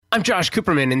I'm Josh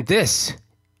Cooperman, and this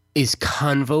is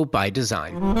Convo by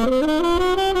Design.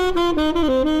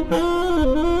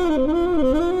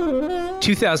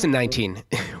 2019.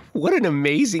 What an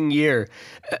amazing year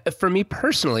for me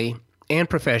personally and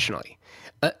professionally.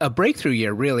 A breakthrough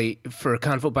year, really, for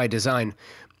Convo by Design.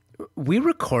 We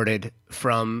recorded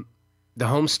from the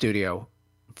home studio,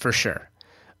 for sure.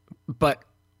 But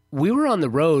we were on the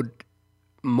road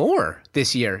more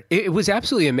this year. It was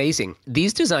absolutely amazing.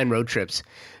 These design road trips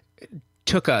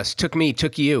took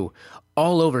you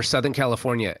all over Southern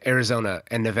California, Arizona,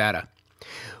 and Nevada.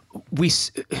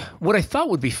 What I thought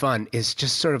would be fun is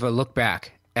just sort of a look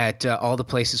back at all the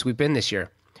places we've been this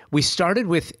year. We started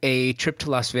with a trip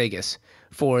to Las Vegas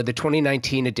for the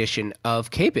 2019 edition of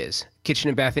KBIS, Kitchen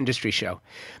and Bath Industry Show.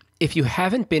 If you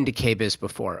haven't been to KBIS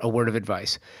before, a word of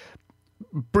advice: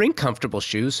 bring comfortable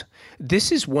shoes.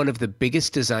 This is one of the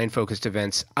biggest design-focused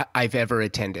events I've ever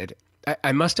attended.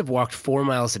 I must have walked 4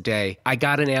 miles a day. I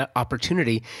got an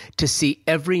opportunity to see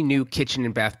every new kitchen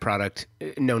and bath product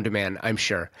known to man, I'm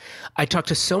sure. I talked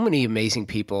to so many amazing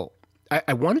people.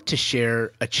 I wanted to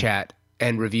share a chat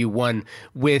and review one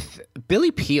with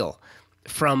Billy Peel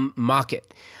from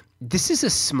Mockit. This is a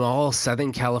small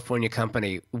Southern California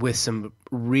company with some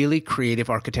really creative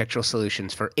architectural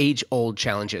solutions for age-old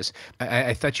challenges.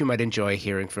 I thought you might enjoy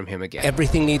hearing from him again.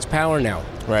 Everything needs power now.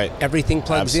 Right. Everything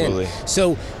plugs Absolutely. in.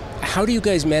 So how do you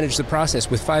guys manage the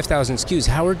process with 5,000 SKUs?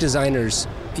 How are designers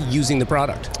using the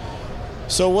product?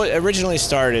 So what originally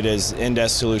started as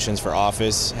in-desk solutions for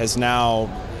office has now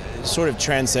sort of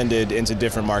transcended into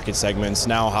different market segments.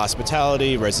 Now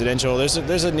hospitality, residential,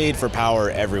 there's a need for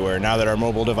power everywhere now that our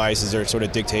mobile devices are sort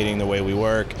of dictating the way we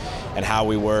work and how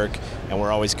we work, and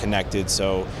we're always connected.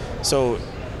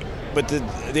 But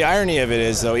the irony of it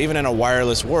is, though, even in a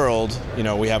wireless world,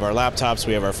 we have our laptops,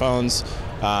 we have our phones,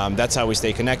 that's how we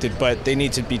stay connected, but they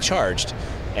need to be charged.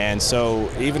 And so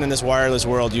even in this wireless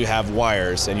world, you have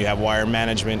wires and you have wire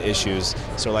management issues.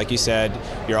 So like you said,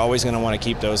 you're always going to want to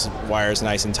keep those wires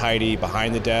nice and tidy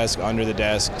behind the desk, under the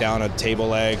desk, down a table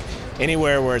leg,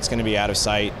 anywhere where it's going to be out of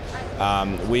sight.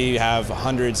 We have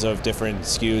hundreds of different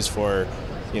SKUs for,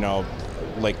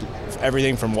 like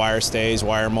everything from wire stays,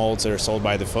 wire molds that are sold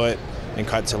by the foot and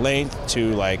cut to length,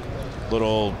 to like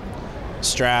little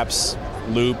straps,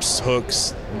 loops,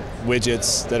 hooks,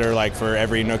 widgets that are like for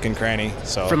every nook and cranny.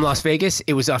 So from Las Vegas,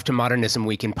 it was off to Modernism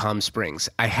Week in Palm Springs.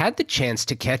 I had the chance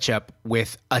to catch up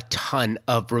with a ton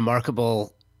of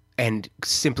remarkable and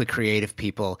simply creative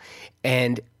people.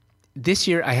 And this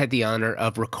year I had the honor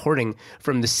of recording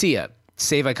from the SIA,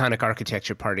 Save Iconic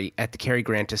Architecture Party at the Cary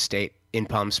Grant Estate in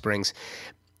Palm Springs.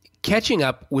 Catching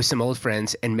up with some old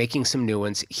friends and making some new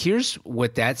ones. Here's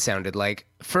what that sounded like.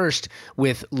 First,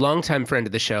 with longtime friend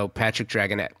of the show, Patrick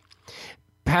Dragonette.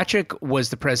 Patrick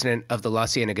was the president of the La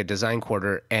Cienega Design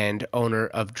Quarter and owner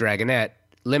of Dragonette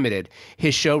Limited,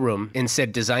 his showroom in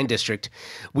said design district.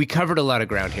 We covered a lot of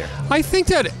ground here. I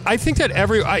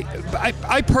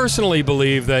personally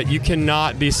believe that you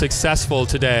cannot be successful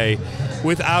today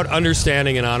without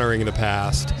understanding and honoring the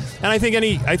past. And I think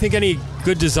any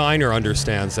good designer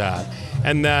understands that,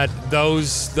 and that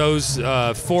those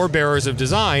forebearers of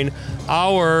design,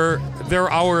 they're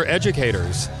our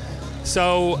educators.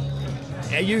 So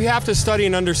you have to study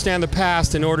and understand the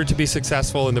past in order to be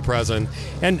successful in the present,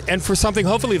 and for something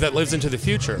hopefully that lives into the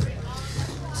future.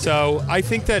 So I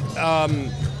think that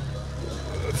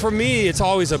for me, it's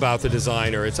always about the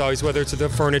designer. It's always, whether it's the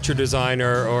furniture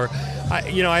designer or, I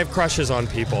have crushes on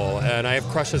people and I have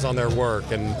crushes on their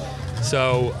work. And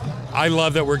so I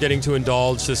love that we're getting to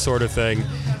indulge this sort of thing.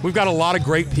 We've got a lot of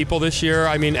great people this year.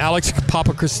 I mean, Alex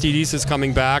Papachristides is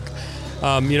coming back.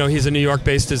 He's a New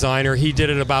York-based designer. He did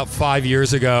it about 5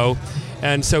 years ago.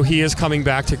 And so he is coming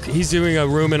back he's doing a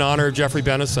room in honor of Jeffrey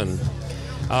Bennison.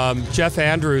 Jeff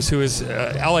Andrews, who is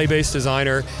a LA-based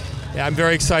designer, I'm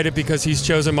very excited because he's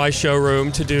chosen my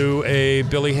showroom to do a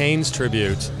Billy Haynes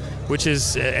tribute, which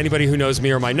is, anybody who knows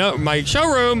me or my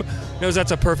showroom knows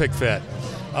that's a perfect fit.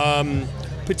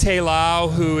 Pate Lau,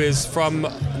 who is from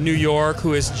New York,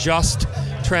 who has just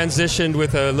transitioned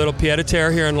with a little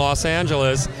pied-à-terre here in Los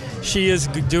Angeles, she is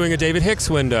doing a David Hicks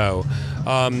window.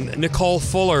 Nicole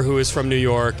Fuller, who is from New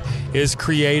York, is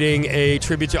creating a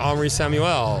tribute to Henri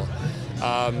Samuel.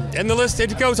 And the list,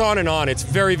 it goes on and on. It's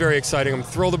very, very exciting. I'm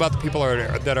thrilled about the people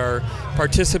that are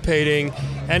participating,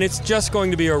 and it's just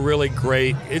going to be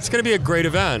it's going to be a great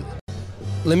event.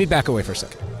 Let me back away for a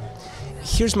second.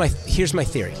 Here's my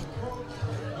theory.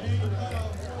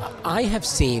 I have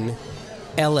seen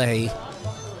LA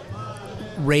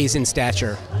raise in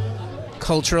stature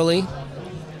culturally,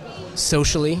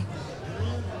 socially,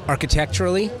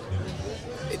 architecturally,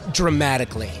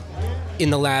 dramatically in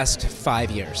the last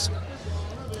 5 years,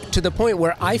 to the point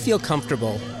where I feel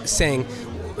comfortable saying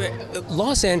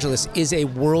Los Angeles is a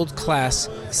world-class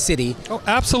city. Oh,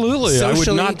 absolutely.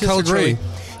 Socially, I would not disagree. culturally.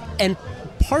 And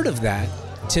part of that,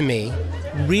 to me,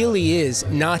 really is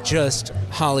not just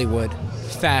Hollywood,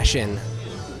 fashion,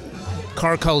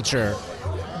 car culture,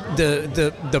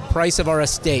 the price of our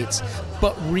estates,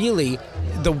 but really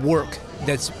the work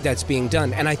that's being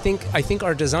done. And I think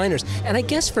our designers, and I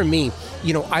guess for me,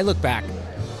 I look back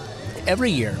every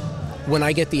year when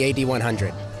I get the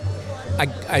AD100,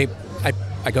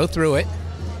 I go through it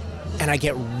and I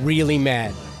get really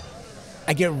mad.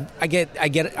 I get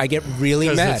really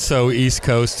mad. Because it's so East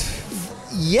Coast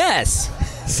Yes.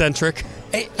 centric.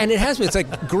 And it has been. It's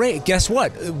like, great. Guess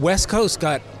what? West Coast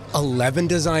got 11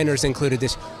 designers included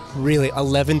this. Really,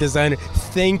 11 designers.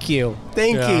 Thank you.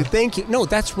 Thank you. No,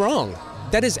 that's wrong.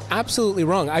 That is absolutely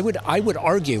wrong. I would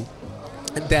argue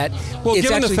that. Well, it's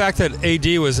given actually, the fact that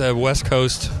AD was a West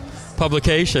Coast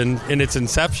publication in its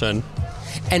inception.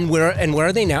 And where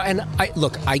are they now? And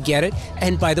I get it.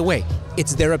 And by the way,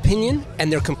 it's their opinion,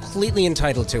 and they're completely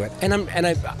entitled to it. And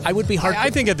I would be hard. I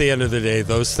think at the end of the day,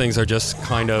 those things are just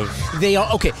kind of. They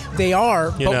are okay. They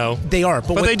are. They are.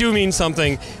 But they do mean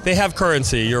something. They have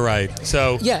currency. You're right.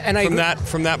 So yeah, and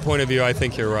from that point of view, I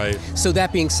think you're right. So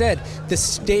that being said, the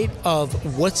state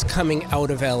of what's coming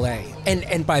out of LA,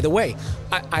 and by the way,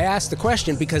 I asked the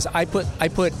question because I put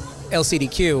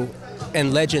LCDQ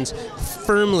and Legends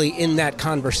firmly in that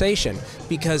conversation,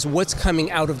 because what's coming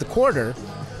out of the quarter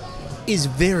is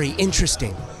very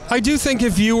interesting. I do think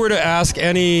if you were to ask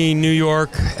any New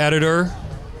York editor,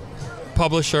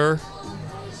 publisher,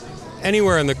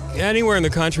 anywhere in the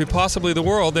country, possibly the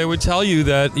world, they would tell you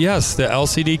that yes, the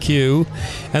LCDQ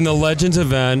and the Legends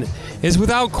event is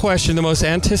without question the most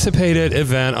anticipated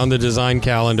event on the design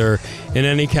calendar in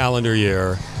any calendar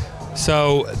year.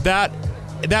 So that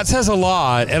says a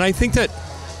lot, and I think that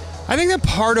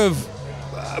part of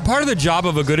the job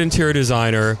of a good interior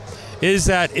designer is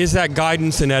that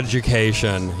guidance and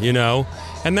education,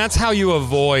 and that's how you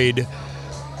avoid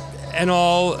an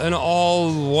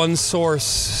all one source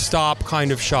stop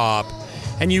kind of shop,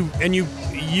 and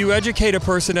you educate a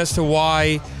person as to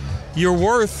why you're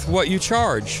worth what you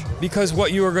charge, because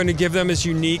what you are going to give them is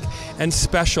unique and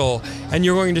special, and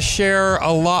you're going to share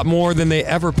a lot more than they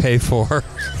ever pay for.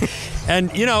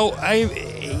 And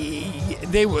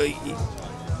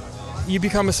you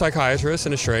become a psychiatrist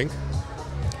and a shrink.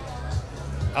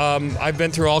 I've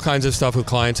been through all kinds of stuff with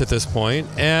clients at this point,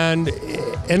 and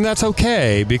that's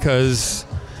okay, because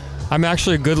I'm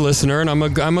actually a good listener, and I'm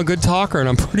a good talker, and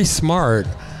I'm pretty smart.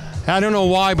 I don't know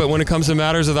why, but when it comes to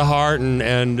matters of the heart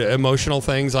and emotional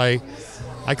things, I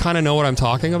kind of know what I'm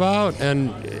talking about, and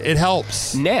it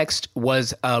helps. Next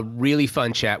was a really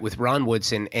fun chat with Ron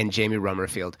Woodson and Jamie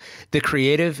Rummerfield, the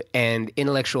creative and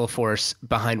intellectual force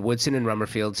behind Woodson and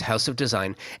Rummerfield's House of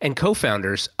Design and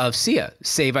co-founders of SIA,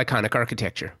 Save Iconic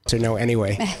Architecture. So no,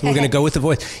 anyway, we're going to go with the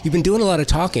voice. You've been doing a lot of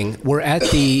talking. We're at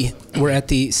the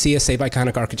SIA Save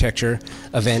Iconic Architecture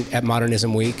event at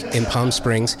Modernism Week in Palm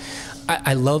Springs.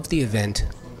 I love the event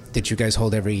that you guys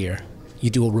hold every year. You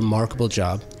do a remarkable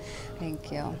job.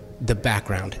 Thank you. The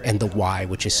background and the why,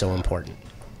 which is so important.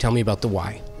 Tell me about the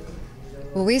why.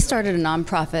 Well, we started a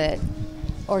nonprofit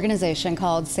organization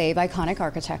called Save Iconic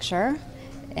Architecture,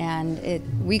 and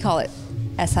we call it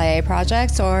SIA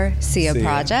Projects or SIA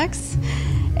Projects.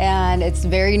 And it's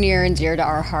very near and dear to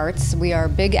our hearts. We are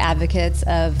big advocates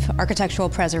of architectural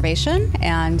preservation,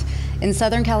 and in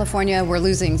Southern California, we're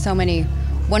losing so many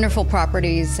wonderful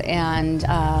properties, and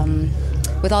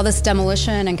with all this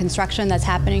demolition and construction that's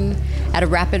happening at a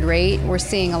rapid rate, we're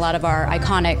seeing a lot of our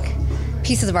iconic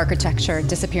pieces of architecture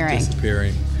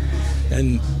disappearing.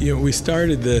 And we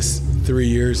started this 3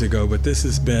 years ago, but this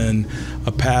has been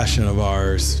a passion of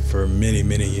ours for many,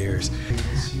 many years.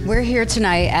 We're here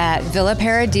tonight at Villa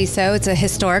Paradiso. It's a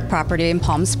historic property in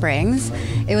Palm Springs.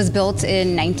 It was built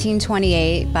in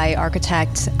 1928 by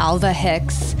architect Alva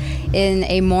Hicks in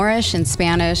a Moorish and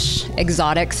Spanish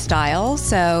exotic style.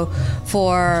 So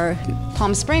for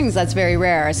Palm Springs, that's very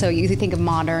rare. So you think of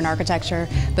modern architecture,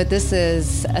 but this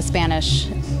is a Spanish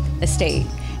estate.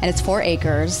 And it's 4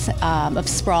 acres of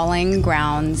sprawling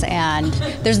grounds, and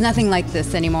there's nothing like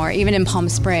this anymore, even in Palm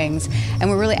Springs.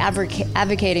 And we're really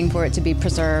advocating for it to be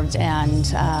preserved and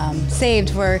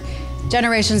saved for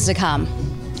generations to come.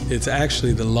 It's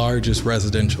actually the largest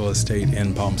residential estate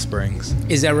in Palm Springs.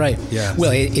 Is that right? Yes.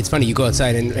 Well, it's funny. You go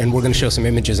outside, and we're going to show some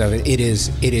images of it. It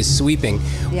is sweeping.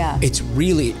 Yeah. It's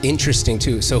really interesting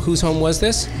too. So, whose home was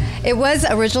this? It was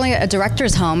originally a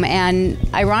director's home, and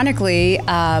ironically,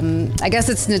 I guess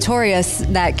it's notorious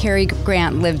that Cary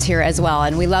Grant lived here as well,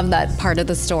 and we love that part of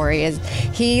the story. Is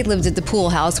he lived at the Pool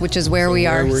House, which is where we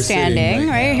are standing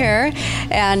right here,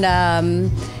 and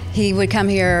he would come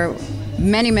here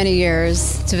many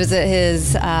years to visit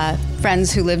his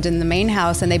friends who lived in the main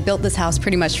house, and they built this house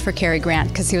pretty much for Cary Grant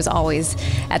because he was always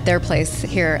at their place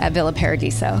here at Villa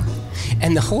Paradiso.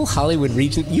 And the whole Hollywood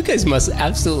region, you guys must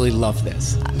absolutely love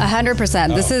this.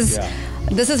 100%.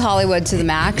 This is Hollywood to the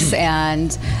max,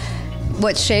 and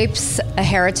what shapes a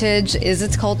heritage is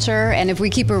its culture. And if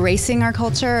we keep erasing our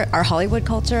culture, our Hollywood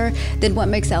culture, then what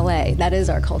makes LA? That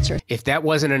is our culture. If that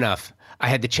wasn't enough, I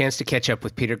had the chance to catch up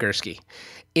with Peter Gursky,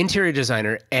 interior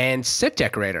designer and set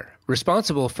decorator,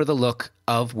 responsible for the look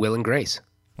of Will and Grace.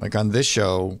 Like on this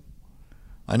show,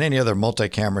 on any other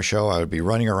multi-camera show, I would be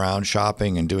running around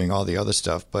shopping and doing all the other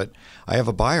stuff, but I have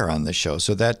a buyer on this show,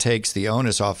 so that takes the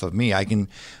onus off of me. I can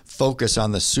focus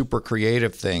on the super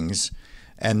creative things,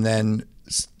 and then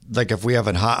like if we have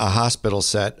a hospital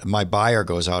set, my buyer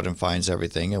goes out and finds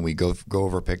everything, and we go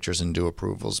over pictures and do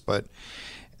approvals, but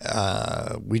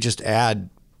we just add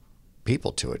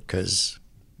people to it because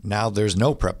now there's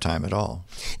no prep time at all.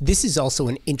 This is also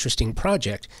an interesting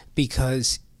project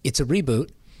because it's a reboot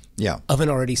of an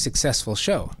already successful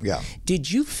show. Yeah.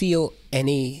 Did you feel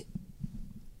any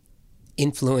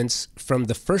influence from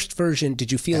the first version?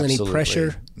 Did you feel any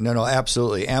pressure? No,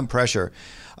 absolutely. And pressure.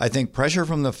 I think pressure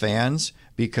from the fans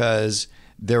because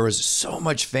there was so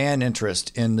much fan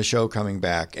interest in the show coming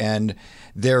back, and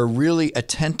they're really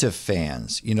attentive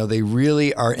fans. You know, they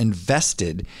really are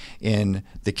invested in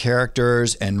the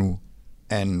characters and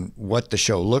what the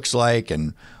show looks like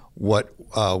and what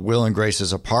Will and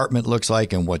Grace's apartment looks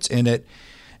like and what's in it.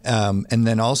 And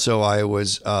then also I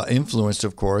was influenced,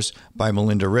 of course, by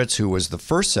Melinda Ritz, who was the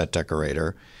first set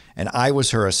decorator, and I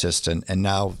was her assistant, and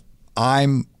now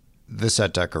I'm the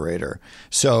set decorator.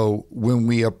 So when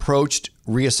we approached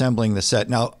reassembling the set,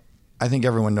 now I think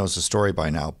everyone knows the story by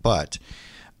now, but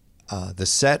the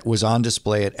set was on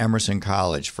display at Emerson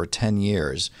College for 10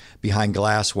 years behind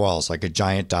glass walls like a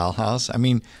giant dollhouse. I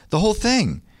mean, the whole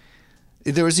thing.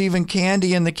 There was even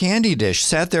candy in the candy dish,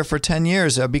 sat there for 10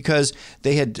 years because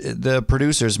they had, the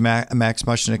producers, Max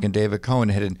Mushnick and David Cohen,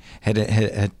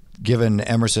 had given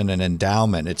Emerson an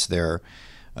endowment. It's their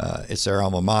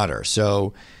alma mater.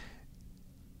 So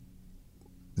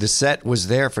the set was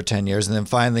there for 10 years, and then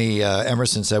finally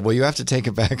Emerson said, well, you have to take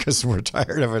it back because we're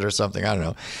tired of it or something. I don't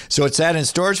know. So it sat in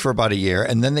storage for about a year,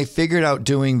 and then they figured out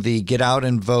doing the Get Out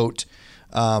and Vote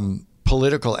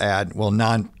political ad. Well,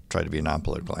 try to be a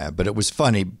non-political ad, but it was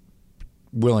funny,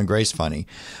 Will and Grace funny.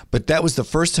 But that was the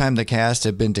first time the cast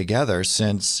had been together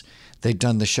since they'd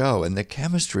done the show, and the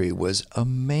chemistry was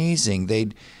amazing.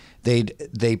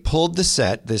 They pulled the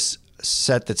set, this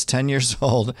set that's 10 years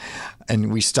old,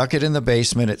 and we stuck it in the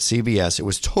basement at CBS. It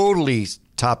was totally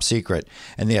top secret,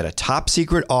 and they had a top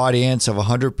secret audience of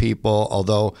 100 people,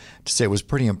 although to say it was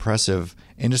pretty impressive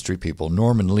industry people.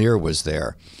 Norman Lear was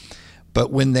there.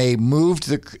 But when they moved,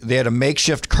 they had a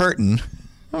makeshift curtain,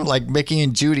 like Mickey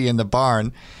and Judy in the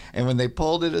barn, and when they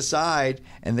pulled it aside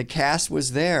and the cast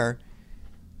was there,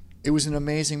 it was an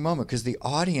amazing moment because the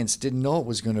audience didn't know it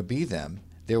was going to be them.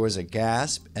 There was a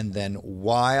gasp and then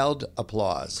wild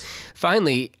applause.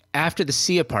 Finally, after the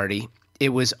Sia party, it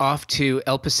was off to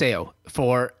El Paseo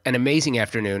for an amazing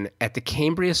afternoon at the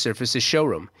Cambria Surfaces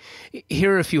showroom.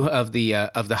 Here are a few of the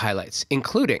highlights,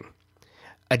 including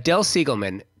Adele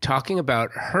Siegelman talking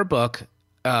about her book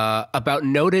about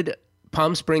noted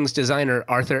Palm Springs designer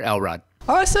Arthur Elrod.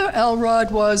 Arthur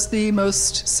Elrod was the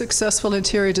most successful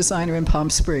interior designer in Palm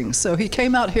Springs. So he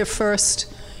came out here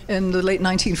first in the late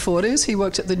 1940s. He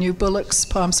worked at the New Bullock's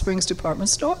Palm Springs department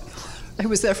store. He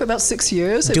was there for about 6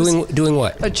 years. Doing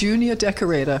what? A junior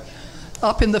decorator.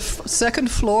 Up in the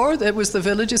second floor, there was the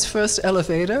village's first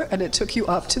elevator, and it took you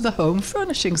up to the home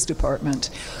furnishings department.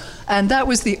 And that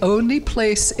was the only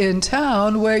place in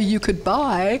town where you could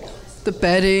buy the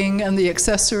bedding and the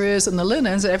accessories and the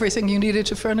linens, everything you needed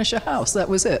to furnish a house. That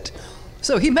was it.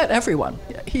 So he met everyone.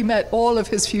 He met all of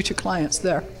his future clients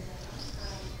there.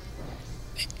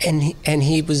 And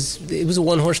it was a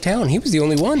one-horse town. He was the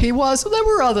only one. He was. There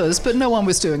were others, but no one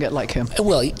was doing it like him.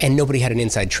 Well, and nobody had an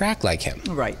inside track like him.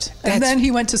 Right. And then he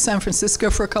went to San Francisco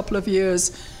for a couple of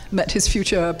years, met his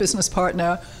future business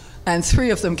partner, and 3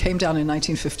 of them came down in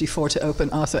 1954 to open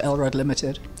Arthur Elrod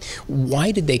Limited.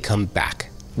 Why did they come back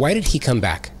Why did he come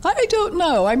back? I don't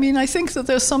know. I mean, I think that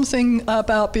there's something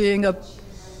about being a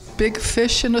big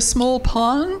fish in a small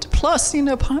pond. Plus, you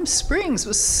know, Palm Springs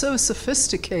was so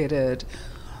sophisticated.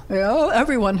 You know,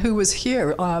 everyone who was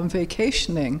here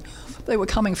vacationing, they were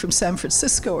coming from San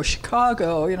Francisco or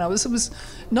Chicago. You know, it was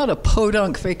not a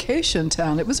podunk vacation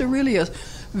town. It was really a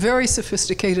very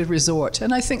sophisticated resort.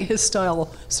 And I think his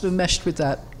style sort of meshed with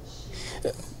that.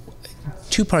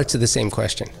 Two parts of the same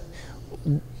question.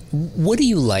 What do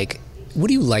you like? What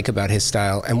do you like about his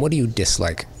style, and what do you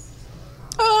dislike?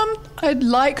 I'd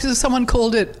like, someone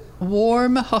called it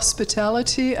warm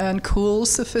hospitality and cool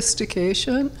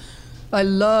sophistication. I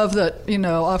love that, you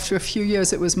know, after a few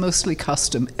years it was mostly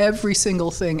custom. Every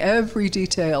single thing, every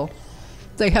detail,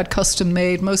 they had custom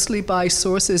made, mostly by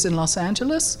sources in Los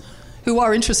Angeles, who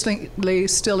are interestingly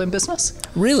still in business.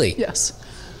 Really? Yes.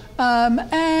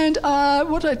 And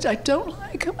what I don't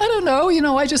like, I don't know, you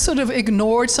know, I just sort of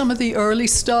ignored some of the early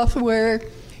stuff where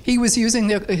he was using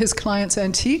his clients'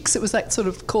 antiques. It was that sort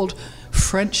of called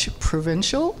French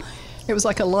provincial. It was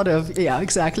like a lot of,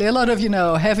 you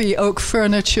know, heavy oak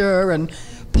furniture and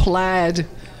plaid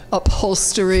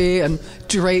upholstery and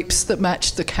drapes that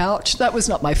matched the couch. That was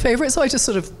not my favorite, so I just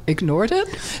sort of ignored it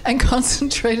and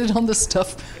concentrated on the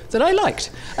stuff that I liked.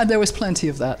 And there was plenty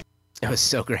of that. That was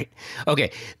so great.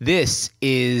 Okay, this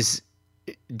is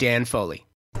Dan Foley.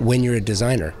 When you're a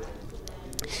designer,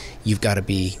 you've got to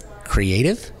be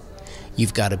creative,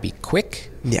 you've got to be quick,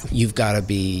 you've got to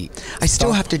be... I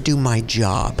still have to do my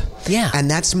job. Yeah.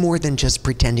 And that's more than just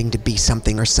pretending to be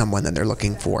something or someone that they're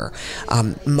looking for.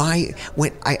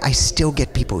 I still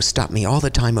get people who stop me all the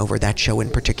time over that show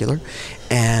in particular,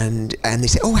 and they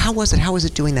say, "Oh, how was it? How is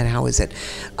it doing that? How is it?"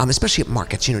 Especially at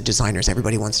markets, you know, designers,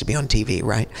 everybody wants to be on TV,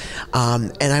 right?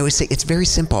 And I always say it's very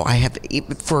simple. I have,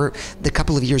 for the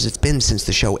couple of years it's been since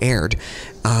the show aired,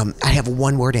 I have a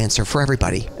one-word answer for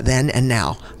everybody, then and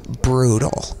now: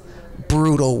 brutal.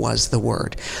 Brutal was the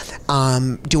word.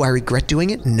 Do I regret doing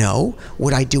it? No.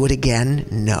 Would I do it again?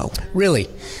 No. Really?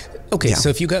 Okay, Yeah. so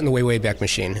if you got in the Wayback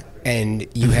Machine and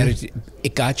you had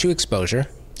it got you exposure.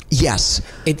 Yes.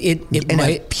 It In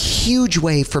might... a huge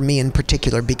way for me in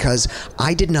particular, because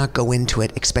I did not go into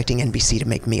it expecting NBC to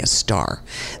make me a star.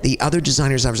 The other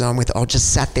designers I was on with all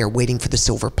just sat there waiting for the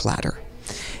silver platter.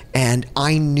 And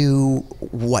I knew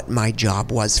what my job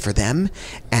was for them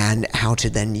and how to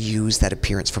then use that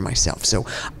appearance for myself. So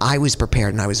I was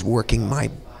prepared, and I was working my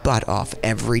butt off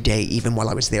every day, even while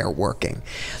I was there working.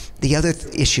 The other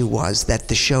issue was that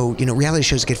the show, you know, reality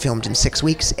shows get filmed in 6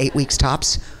 weeks, 8 weeks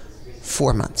tops,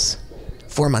 4 months.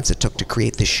 4 months it took to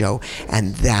create the show,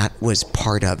 and that was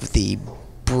part of the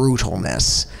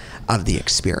brutalness of the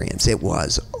experience. It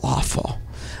was awful.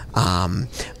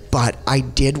 But I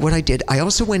did what I did. I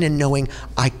also went in knowing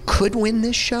I could win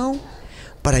this show,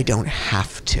 but I don't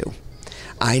have to.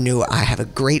 I knew I have a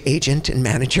great agent and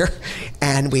manager,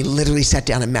 and we literally sat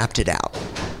down and mapped it out.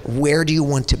 Where do you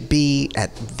want to be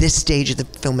at this stage of the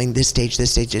filming, this stage,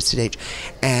 this stage, this stage?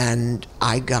 And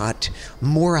I got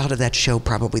more out of that show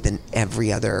probably than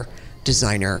every other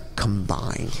designer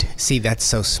combined. See, that's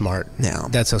so smart. No.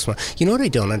 That's so smart. You know what I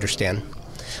don't understand?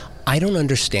 I don't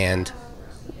understand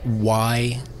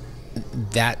why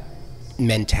that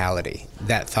mentality,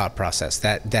 that thought process,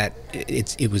 that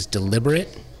it was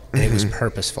deliberate and it was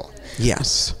purposeful.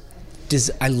 Yes.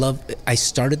 I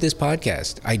started this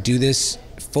podcast. I do this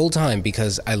full time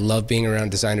because I love being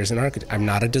around designers and architects. I'm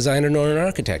not a designer nor an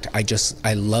architect.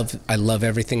 I love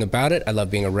everything about it. I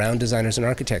love being around designers and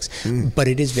architects. But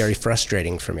it is very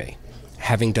frustrating for me,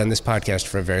 having done this podcast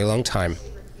for a very long time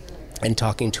and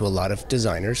talking to a lot of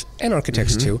designers and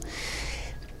architects too.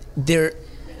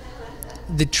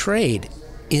 The trade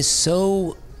is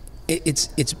so, it's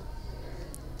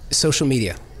social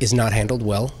media is not handled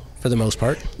well for the most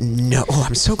part. No,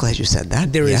 I'm so glad you said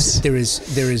that. There Yes.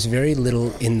 is very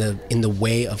little in the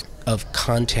way of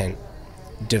content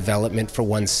development for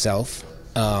oneself.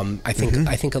 I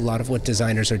think a lot of what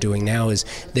designers are doing now is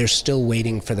they're still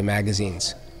waiting for the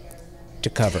magazines to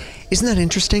cover. Isn't that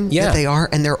interesting? Yeah. That they are,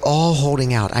 and they're all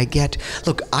holding out.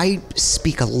 Look, I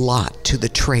speak a lot to the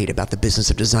trade about the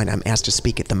business of design. I'm asked to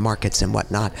speak at the markets and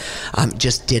whatnot.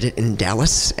 Just did it in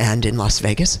Dallas and in Las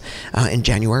Vegas in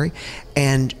January.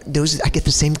 And I get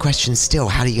the same questions still.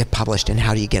 How do you get published, and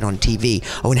how do you get on TV?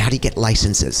 Oh, and how do you get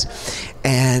licenses?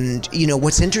 And, you know,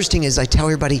 what's interesting is I tell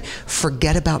everybody,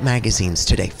 forget about magazines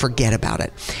today. Forget about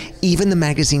it. Even the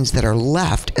magazines that are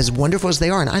left, as wonderful as they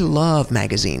are, and I love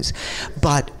magazines,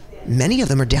 but many of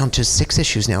them are down to 6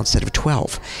 issues now instead of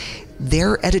 12.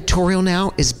 Their editorial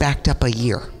now is backed up a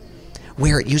year,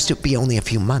 where it used to be only a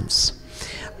few months.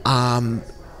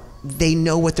 they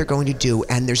know what they're going to do,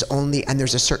 and there's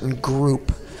a certain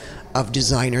group of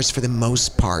designers for the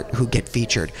most part who get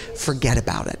featured. Forget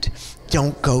about it.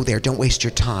 Don't go there. Don't waste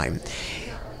your time.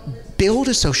 Build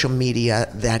a social media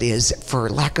that is, for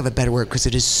lack of a better word, because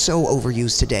it is so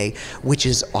overused today, which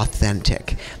is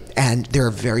authentic. And there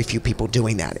are very few people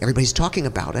doing that. Everybody's talking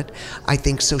about it. I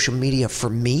think social media, for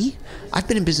me, I've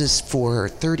been in business for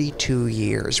 32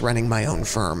 years running my own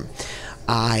firm.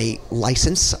 I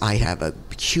license. I have a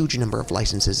huge number of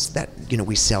licenses that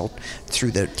we sell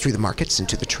through the markets and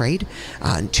to the trade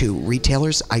and to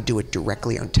retailers. I do it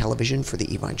directly on television for the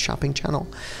Evine Shopping Channel.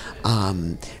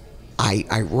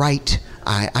 I write.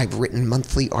 I've written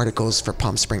monthly articles for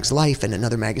Palm Springs Life and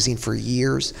another magazine for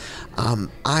years.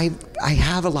 I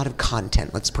have a lot of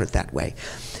content. Let's put it that way.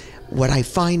 What I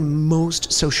find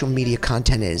most social media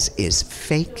content is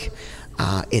fake.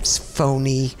 It's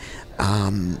phony.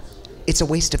 It's a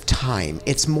waste of time.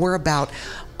 It's more about,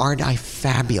 aren't I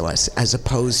fabulous, as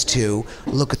opposed to,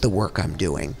 look at the work I'm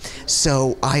doing.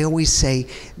 So I always say,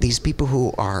 these people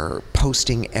who are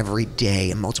posting every day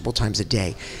and multiple times a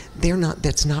day,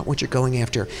 that's not what you're going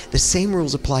after. The same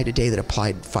rules apply today that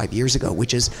applied 5 years ago,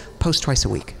 which is post twice a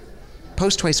week.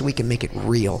 Post twice a week and make it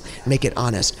real, make it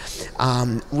honest.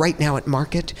 Right now at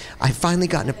Market, I've finally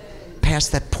gotten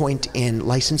past that point in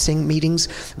licensing meetings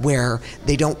where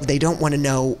they don't want to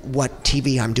know what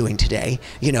TV I'm doing today.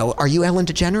 Are you Ellen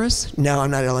DeGeneres? No,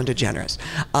 I'm not Ellen DeGeneres.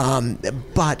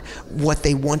 But what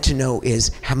they want to know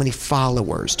is, how many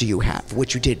followers do you have?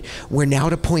 What you did. We're now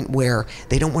at a point where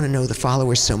they don't want to know the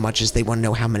followers so much as they want to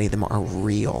know how many of them are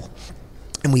real.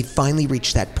 And we finally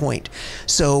reached that point.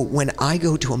 So when I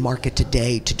go to a market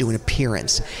today to do an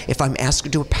appearance, if I'm asked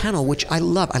to do a panel, which I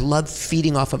love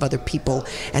feeding off of other people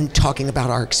and talking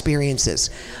about our experiences,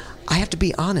 I have to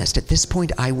be honest. At this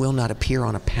point, I will not appear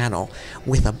on a panel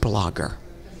with a blogger.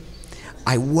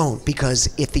 I won't,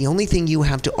 because if the only thing you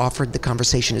have to offer the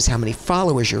conversation is how many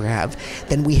followers you have,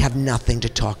 then we have nothing to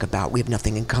talk about. We have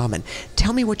nothing in common.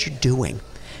 Tell me what you're doing.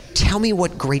 Tell me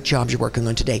what great jobs you're working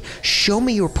on today. Show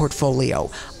me your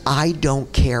portfolio. I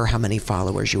don't care how many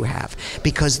followers you have,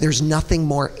 because there's nothing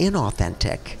more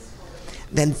inauthentic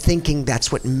than thinking that's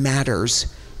what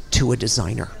matters to a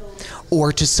designer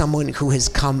or to someone who has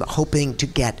come hoping to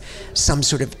get some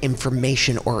sort of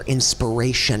information or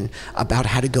inspiration about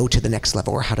how to go to the next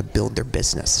level or how to build their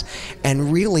business.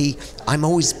 And really, I've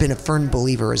always been a firm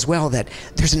believer as well that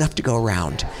there's enough to go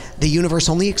around. The universe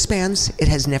only expands. It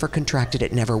has never contracted.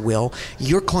 It never will.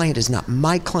 Your client is not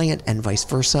my client, and vice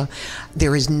versa.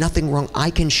 There is nothing wrong.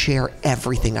 I can share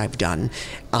everything I've done.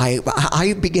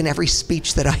 I begin every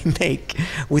speech that I make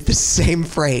with the same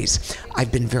phrase.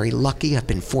 I've been very lucky. I've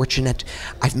been fortunate.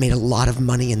 I've made a lot of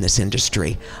money in this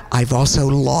industry. I've also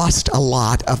lost a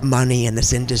lot of money in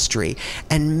this industry.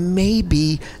 And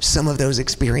maybe some of those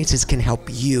experiences can help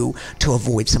you to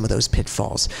avoid some of those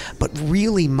pitfalls. But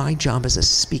really, my job as a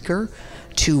speaker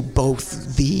to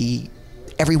both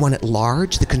everyone at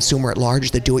large, the consumer at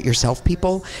large, the do-it-yourself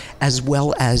people, as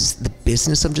well as the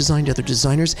business of design to other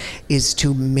designers, is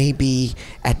to maybe,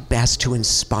 at best, to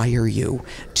inspire you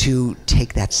to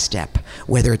take that step,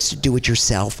 whether it's to do it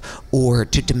yourself or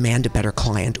to demand a better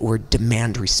client or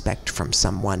demand respect from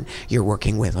someone you're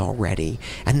working with already.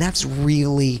 And that's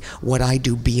really what I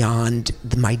do beyond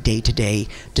my day-to-day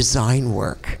design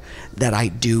work that I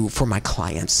do for my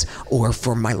clients or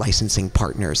for my licensing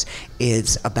partners,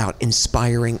 is about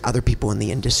inspiring other people in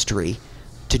the industry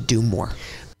to do more.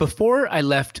 Before I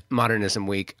left Modernism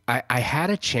Week, I had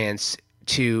a chance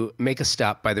to make a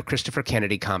stop by the Christopher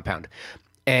Kennedy compound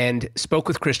and spoke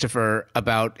with Christopher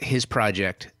about his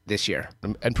project this year.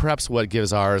 And perhaps what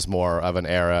gives ours more of an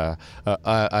air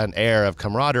of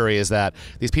camaraderie is that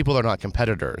these people are not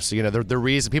competitors. The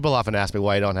reason people often ask me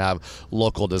why I don't have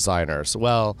local designers.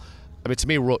 Well, I mean, to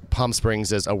me, Palm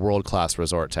Springs is a world-class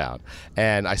resort town,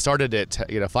 and I started it,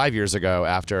 5 years ago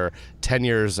after 10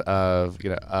 years of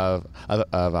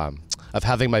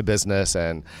having my business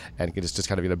and just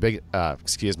kind of big.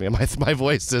 Excuse me, my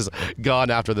voice is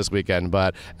gone after this weekend,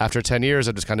 but after 10 years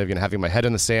of just kind of having my head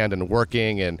in the sand and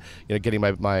working and getting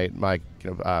my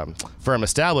firm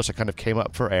established, I kind of came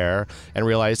up for air and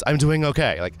realized I'm doing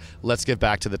okay. Like, let's give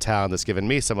back to the town that's given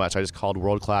me so much. I just called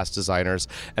world-class designers,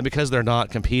 and because they're not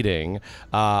competing,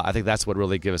 I think that's what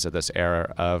really gives it this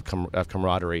air of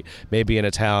camaraderie. Maybe in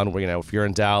a town where, if you're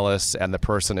in Dallas and the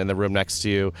person in the room next to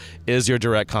you is your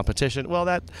direct competition, well,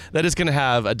 that is going to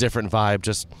have a different vibe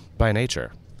just by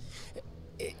nature.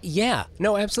 Yeah,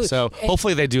 no, absolutely. So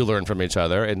hopefully they do learn from each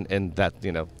other in that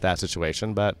that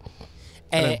situation, but.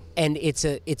 And it's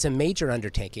a major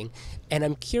undertaking, and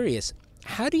I'm curious,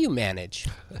 how do you manage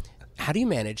how do you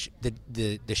manage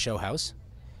the show house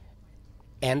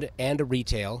and a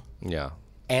retail Yeah.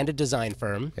 and a design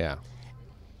firm? Yeah.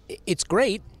 It's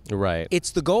great. Right.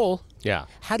 It's the goal. Yeah.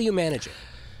 How do you manage it?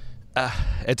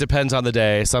 It depends on the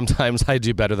day. Sometimes I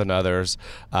do better than others.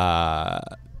 I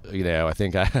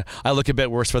think I look a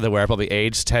bit worse for the wear. Probably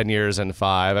aged 10 years and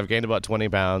 5. I've gained about 20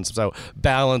 pounds. So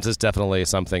balance is definitely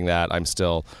something that I'm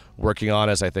still working on,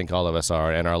 as I think all of us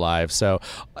are in our lives. So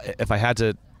if I had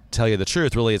to tell you the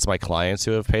truth, really it's my clients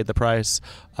who have paid the price,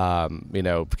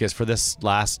 because for this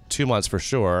last 2 months for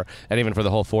sure, and even for the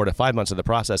whole 4 to 5 months of the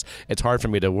process, it's hard for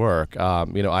me to work.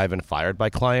 I've been fired by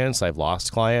clients, I've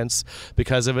lost clients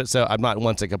because of it, so I'm not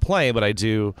one to complain, but I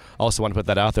do also want to put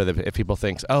that out there that if people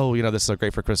think, this is so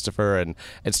great for Christopher and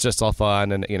it's just all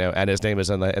fun and and his name is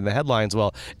in the headlines,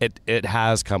 well, it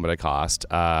has come at a cost,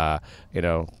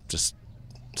 just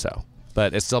so.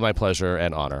 But it's still my pleasure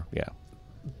and honor, yeah.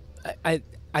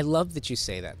 I love that you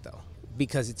say that, though,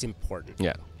 because it's important.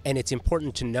 Yeah. And it's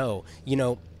important to know,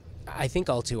 I think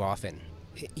all too often,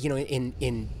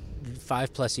 in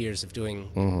 5+ years of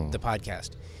doing the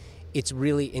podcast, it's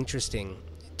really interesting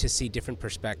to see different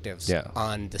perspectives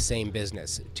on the same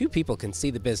business. Two people can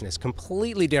see the business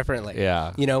completely differently.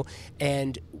 Yeah.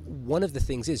 And one of the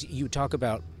things is you talk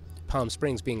about Palm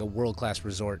Springs being a world-class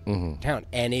resort town,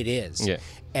 and it is. Yeah.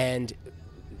 And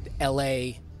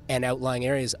LA and outlying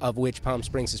areas, of which Palm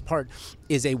Springs is part,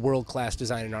 is a world-class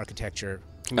design and architecture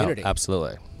community. Oh,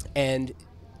 absolutely. And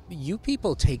you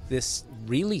people take this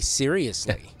really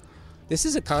seriously. This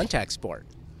is a contact sport.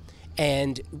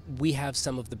 And we have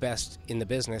some of the best in the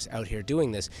business out here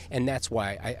doing this. And that's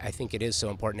why I think it is so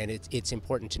important. And it's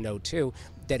important to know, too,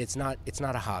 that it's not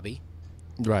a hobby.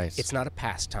 Right. It's not a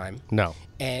pastime. No.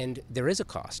 And there is a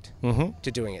cost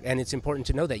to doing it. And it's important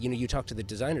to know that. You talk to the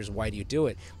designers, why do you do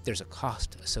it? There's a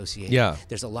cost associated. Yeah.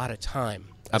 There's a lot of time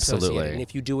Absolutely. associated. And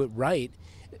if you do it right,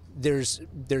 there's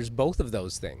both of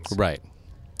those things. Right.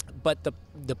 But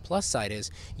the plus side is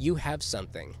you have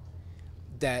something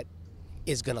that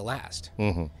is going to last.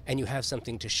 And you have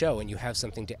something to show, and you have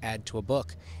something to add to a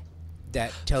book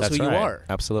that tells That's who right. you are.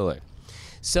 Absolutely.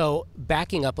 So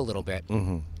backing up a little bit,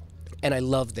 and I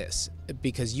love this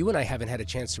because you and I haven't had a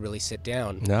chance to really sit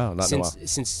down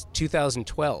since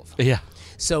 2012. Yeah.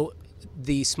 So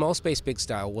the Small Space Big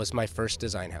Style was my first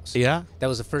design house. Yeah. That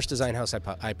was the first design house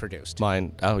I produced.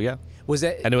 Mine. Oh, yeah. Was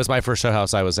that? And it was my first show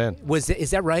house I was in.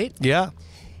 Is that right? Yeah.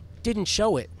 Didn't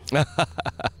show it.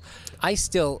 I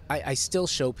still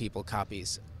show people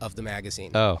copies of the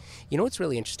magazine. Oh. You know what's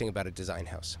really interesting about a design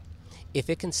house? If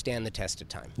it can stand the test of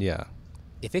time. Yeah.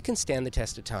 If it can stand the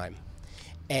test of time,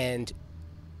 and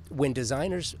when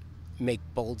designers make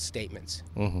bold statements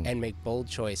and make bold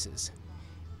choices,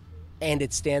 and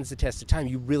it stands the test of time,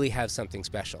 you really have something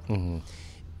special.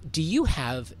 Do you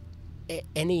have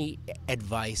any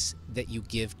advice that you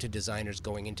give to designers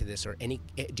going into this, or do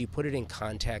you put it in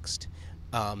context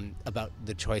about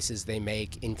the choices they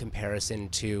make in comparison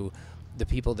to the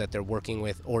people that they're working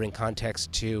with, or in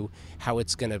context to how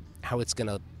it's gonna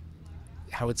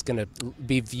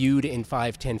be viewed in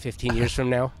 5, 10, 15 years from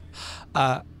now?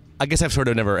 I guess I've sort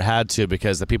of never had to,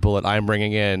 because the people that I'm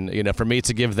bringing in, for me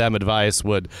to give them advice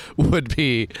would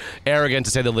be arrogant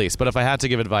to say the least. But if I had to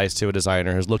give advice to a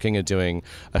designer who's looking at doing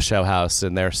a show house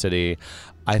in their city,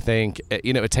 I think,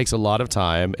 it takes a lot of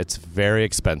time. It's very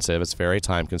expensive. It's very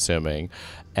time consuming.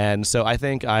 And so I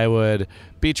think I would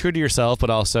be true to yourself,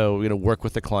 but also, work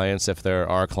with the clients if there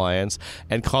are clients,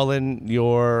 and call in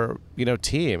your,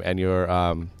 team and your,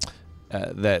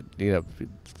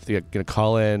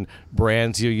 call in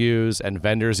brands you use and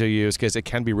vendors you use, because it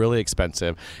can be really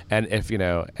expensive. And if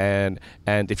and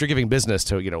if you're giving business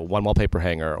to one wallpaper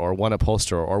hanger or one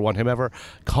upholsterer or one whomever,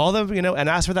 call them and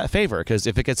ask for that favor, because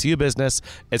if it gets you business,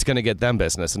 it's going to get them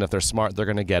business, and if they're smart, they're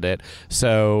going to get it.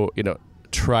 So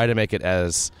try to make it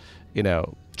as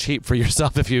cheap for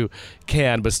yourself if you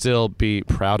can, but still be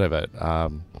proud of it.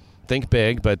 Think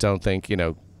big, but don't think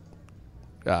too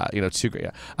great.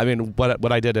 I mean,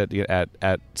 what I did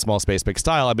at Small Space Big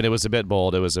Style, I mean, it was a bit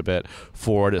bold. It was a bit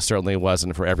forward. It certainly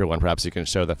wasn't for everyone. Perhaps you can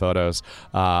show the photos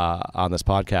on this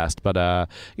podcast. But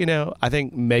I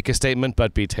think make a statement,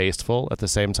 but be tasteful at the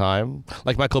same time.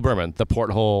 Like Michael Berman, the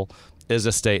porthole is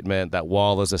a statement, that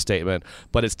wall is a statement,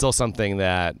 but it's still something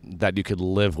that you could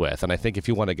live with. And I think if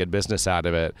you want to get business out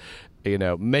of it,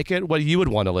 make it what you would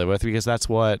want to live with, because that's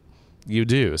what you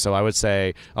do. So I would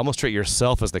say almost treat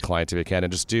yourself as the client if you can,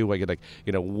 and just do what you like.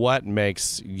 What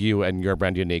makes you and your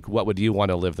brand unique? What would you want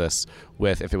to live this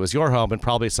with if it was your home? And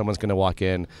probably someone's going to walk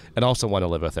in and also want to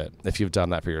live with it if you've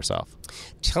done that for yourself.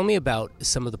 Tell me about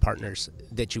some of the partners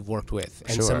that you've worked with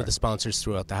and some Sure. of the sponsors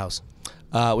throughout the house.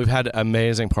 We've had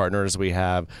amazing partners. We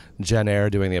have Jenn-Air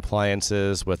doing the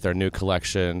appliances with their new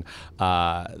collection.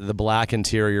 The black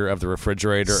interior of the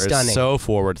refrigerator Stunning. is so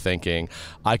forward-thinking.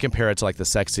 I compare it to like the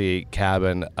sexy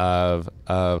cabin of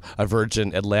a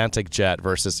Virgin Atlantic jet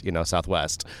versus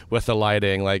Southwest with the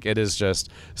lighting. Like, it is just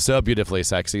so beautifully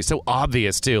sexy, so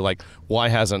obvious too. Like, why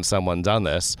hasn't someone done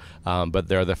this? But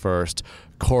they're the first.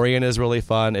 Corian is really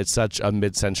fun. It's such a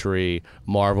mid-century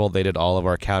marvel. They did all of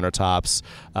our countertops.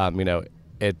 I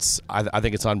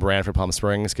think it's on brand for Palm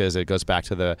Springs because it goes back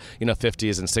to the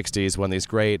 50s and 60s when these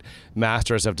great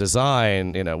masters of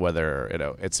design, whether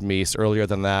it's Mies earlier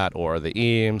than that or the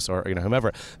Eames or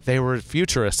whomever, they were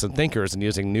futurists and thinkers and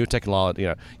using new technology,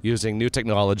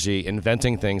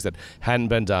 inventing things that hadn't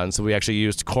been done. So we actually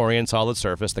used Corian solid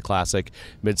surface, the classic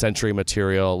mid-century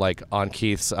material, like on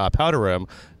Keith's powder room.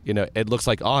 It looks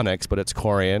like onyx, but it's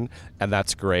Corian, and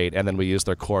that's great. And then we use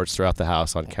their quartz throughout the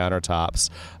house on countertops.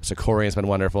 So Corian's been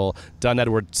wonderful. Dunn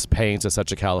Edwards Paints is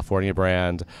such a California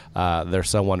brand. They're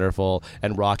so wonderful.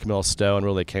 And Rockmill Stone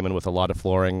really came in with a lot of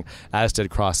flooring, as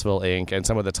did Crossville Inc. and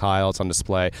some of the tiles on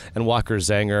display. And Walker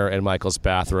Zanger and Michael's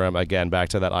bathroom, again, back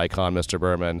to that icon, Mr.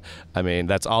 Berman. I mean,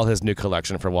 that's all his new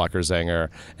collection for Walker Zanger,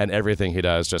 and everything he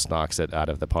does just knocks it out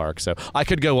of the park. So I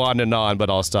could go on and on, but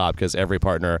I'll stop because every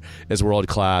partner is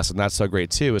world-class. And that's so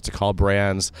great too, is to call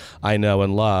brands I know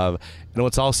and love. And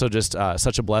what's also just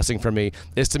such a blessing for me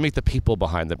is to meet the people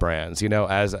behind the brands.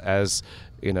 As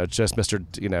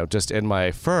just in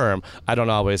my firm, I don't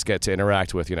always get to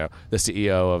interact with the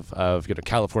CEO of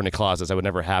California Closets. I would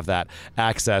never have that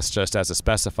access just as a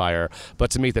specifier.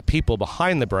 But to meet the people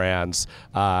behind the brands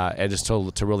and just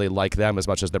to really like them as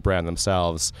much as the brand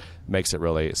themselves makes it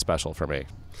really special for me.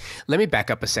 Let me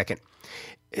back up a second.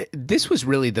 This was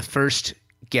really the first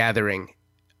gathering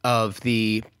of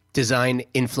the design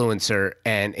influencer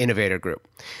and innovator group.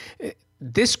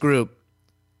 This group,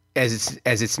 as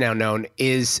it's now known,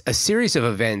 is a series of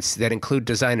events that include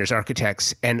designers,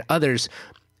 architects, and others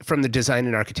from the design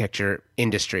and architecture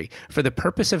industry for the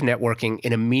purpose of networking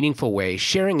in a meaningful way,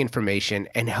 sharing information,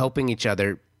 and helping each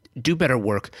other do better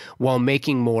work while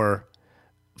making more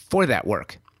for that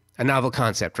work. A novel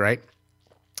concept, right?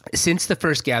 Since the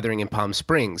first gathering in Palm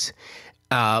Springs,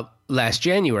 last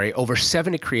January, over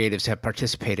 70 creatives have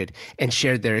participated and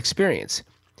shared their experience.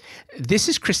 This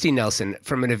is Christy Nelson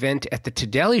from an event at the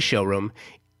Tedeli showroom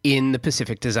in the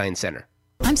Pacific Design Center.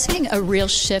 I'm seeing a real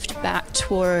shift back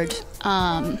toward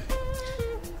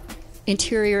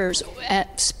interiors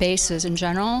at spaces in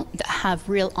general that have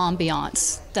real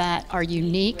ambiance, that are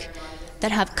unique,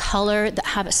 that have color, that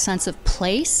have a sense of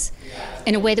place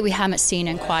in a way that we haven't seen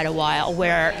in quite a while,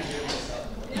 where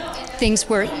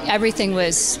everything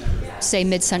was, say,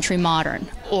 mid-century modern,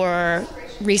 or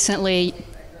recently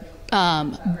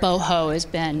boho has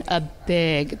been a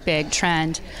big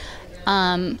trend.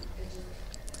 And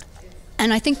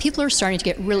I think people are starting to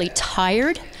get really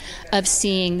tired of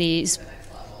seeing these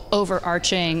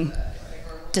overarching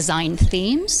design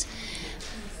themes.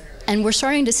 And we're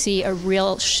starting to see a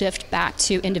real shift back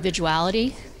to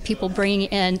individuality, people bringing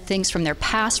in things from their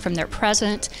past, from their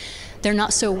present. They're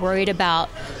not so worried about,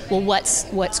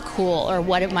 what's cool or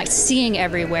what am I seeing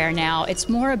everywhere now. It's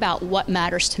more about what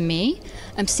matters to me.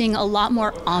 I'm seeing a lot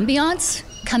more ambiance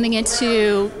coming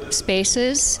into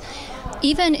spaces.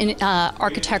 Even in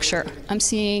architecture, I'm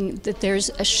seeing that there's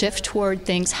a shift toward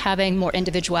things having more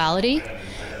individuality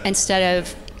instead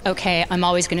of, okay, I'm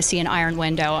always going to see an iron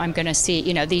window. I'm going to see,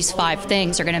 these 5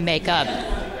 things are going to make up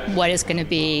what is going to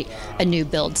be a new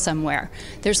build somewhere.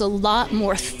 There's a lot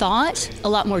more thought, a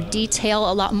lot more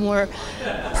detail, a lot more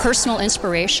personal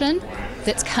inspiration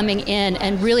that's coming in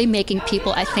and really making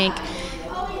people, I think,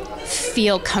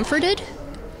 feel comforted.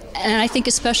 And I think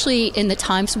especially in the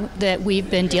times that we've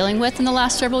been dealing with in the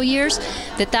last several years,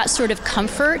 that sort of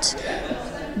comfort,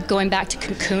 going back to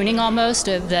cocooning almost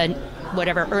of the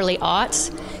early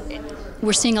aughts,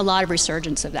 we're seeing a lot of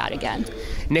resurgence of that again.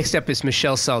 Next up is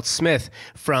Michelle Salt-Smith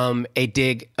from a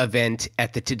DIG event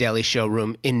at the Tedeli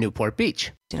showroom in Newport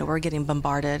Beach. We're getting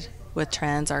bombarded with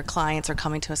trends. Our clients are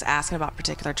coming to us asking about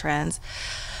particular trends.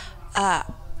 I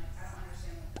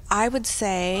would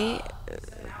say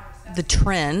the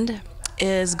trend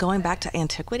is going back to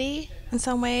antiquity in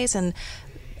some ways and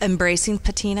embracing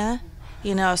patina.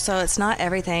 So it's not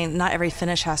everything, not every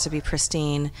finish has to be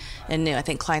pristine and new. I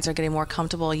think clients are getting more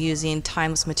comfortable using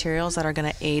timeless materials that are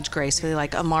going to age gracefully,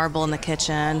 like a marble in the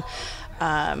kitchen,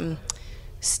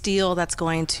 steel that's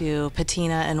going to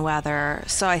patina and weather.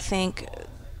 So I think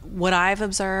what I've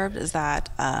observed is that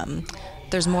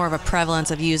there's more of a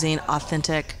prevalence of using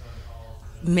authentic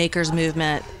maker's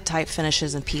movement type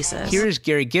finishes and pieces. Here's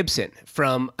Gary Gibson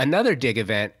from another DIG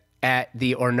event at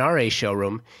the Ornare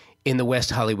showroom in the West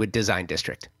Hollywood Design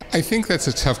District? I think that's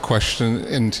a tough question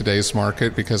in today's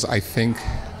market because I think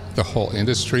the whole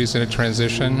industry is in a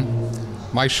transition.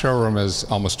 My showroom is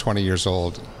almost 20 years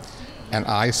old, and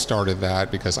I started that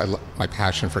because my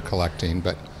passion for collecting,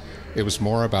 but it was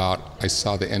more about I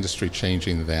saw the industry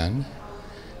changing then,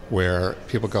 where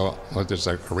people go, well, there's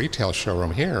a retail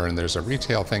showroom here, and there's a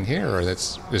retail thing here, and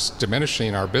it's just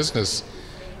diminishing our business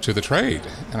to the trade.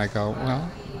 And I go,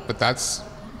 well, but that's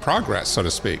progress, so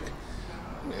to speak.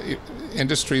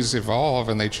 Industries evolve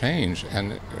and they change,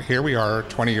 and here we are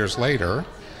 20 years later,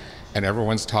 and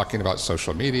everyone's talking about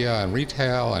social media and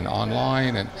retail and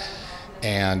online,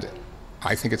 and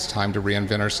I think it's time to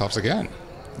reinvent ourselves again.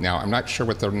 Now, I'm not sure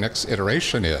what the next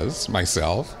iteration is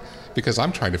myself, because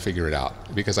I'm trying to figure it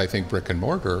out, because I think brick and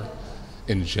mortar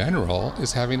in general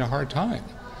is having a hard time.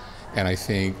 And I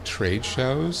think trade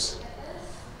shows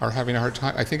are having a hard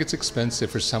time. I think it's expensive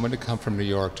for someone to come from New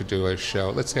York to do a show,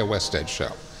 let's say a West Edge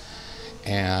show,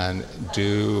 and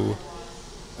do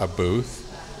a booth,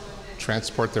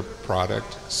 transport their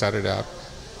product, set it up.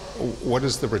 What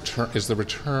is the return? Is the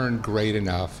return great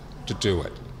enough to do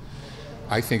it?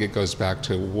 I think it goes back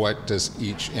to what does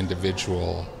each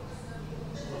individual,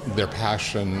 their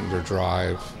passion, their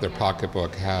drive, their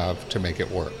pocketbook have to make it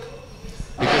work.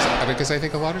 Because I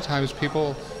think a lot of times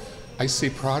people, I see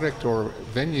product or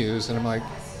venues and I'm like,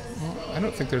 well, I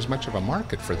don't think there's much of a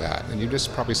market for that. And you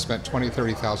just probably spent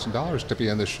 $20,000, $30,000 to be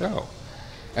in the show.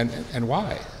 And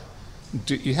why?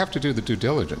 You have to do the due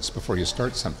diligence before you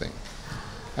start something.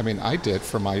 I mean, I did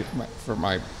for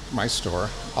my store,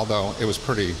 although it was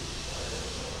pretty,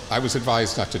 I was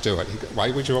advised not to do it.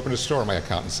 Why would you open a store, my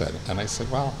accountant said. And I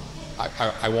said, well,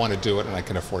 I want to do it and I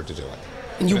can afford to do it.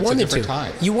 And you wanted to.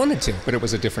 Time. You wanted to. But it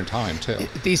was a different time, too.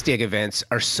 These dig events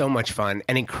are so much fun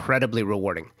and incredibly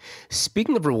rewarding.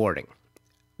 Speaking of rewarding,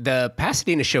 the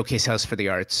Pasadena Showcase House for the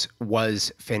Arts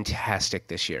was fantastic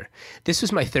this year. This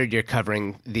was my third year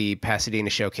covering the Pasadena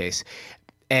Showcase,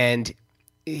 and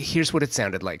here's what it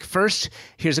sounded like. First,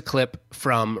 here's a clip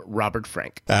from Robert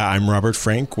Frank. I'm Robert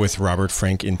Frank with Robert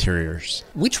Frank Interiors.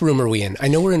 Which room are we in? I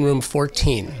know we're in room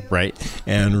 14. Right.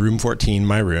 And room 14,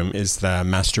 my room, is the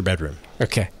master bedroom.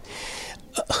 Okay.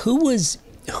 Who was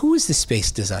the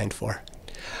space designed for?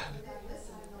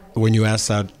 When you ask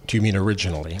that, do you mean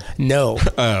originally? No.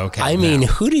 Oh, okay. I mean,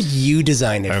 who did you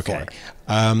design it for?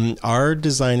 Our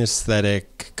design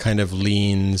aesthetic kind of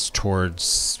leans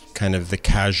towards kind of the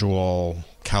casual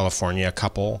California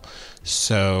couple.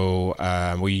 So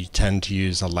we tend to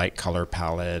use a light color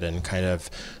palette and kind of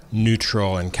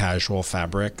neutral and casual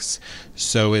fabrics.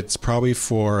 So it's probably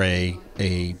for a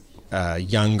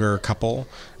younger couple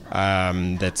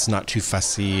that's not too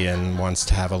fussy and wants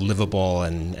to have a livable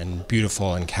and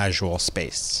beautiful and casual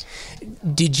space.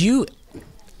 Did you...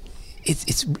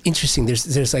 It's interesting.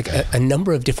 There's like a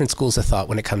number of different schools of thought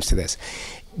when it comes to this.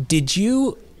 Did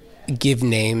you give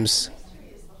names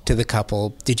to the couple?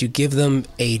 Did you give them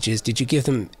ages? Did you give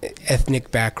them ethnic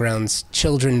backgrounds?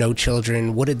 Children, no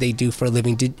children? What did they do for a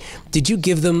living? Did you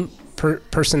give them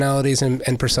personalities and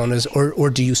personas, or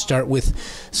do you start with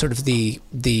sort of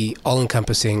the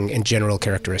all-encompassing and general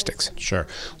characteristics? Sure.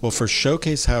 Well, for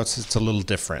Showcase House, it's a little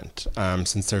different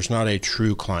since there's not a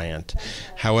true client.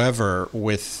 However,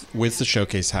 with the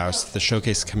Showcase House, the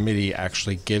Showcase Committee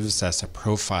actually gives us a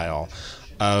profile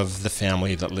of the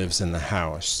family that lives in the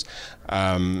house.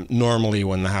 Normally,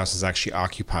 when the house is actually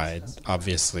occupied,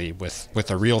 obviously, with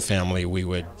a real family, we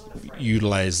would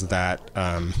utilize that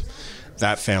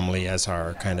family as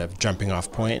our kind of jumping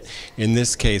off point. In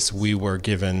this case, we were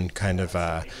given kind of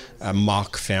a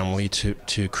mock family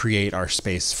to create our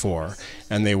space for,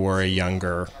 and they were a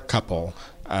younger couple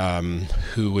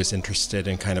who was interested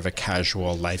in kind of a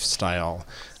casual lifestyle.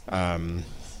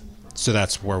 So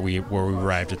that's where we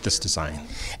arrived at this design.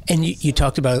 And you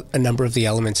talked about a number of the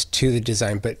elements to the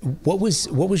design, but what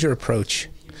was your approach?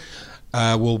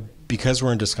 Well, because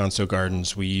we're in Descanso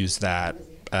Gardens, we use that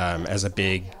as a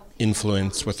big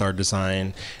influence with our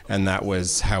design, and that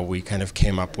was how we kind of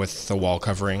came up with the wall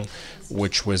covering,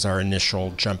 which was our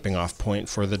initial jumping off point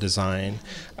for the design.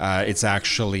 It's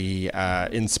actually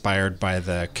inspired by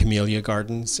the Camellia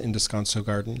Gardens in Descanso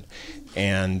Garden,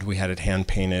 and we had it hand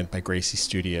painted by Gracie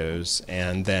Studios,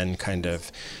 and then kind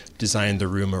of designed the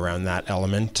room around that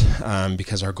element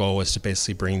because our goal was to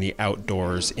basically bring the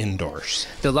outdoors indoors.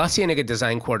 The La Cienega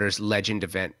Design Quarters Legend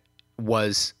event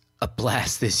was a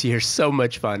blast this year. So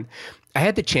much fun. I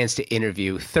had the chance to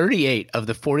interview 38 of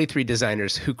the 43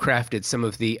 designers who crafted some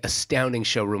of the astounding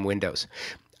showroom windows.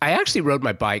 I actually rode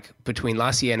my bike between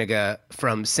La Cienega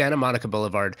from Santa Monica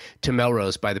Boulevard to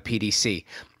Melrose by the PDC.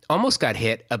 almost got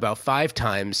hit about 5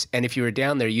 times. And if you were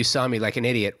down there, you saw me like an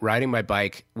idiot riding my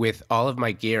bike with all of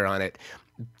my gear on it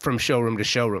from showroom to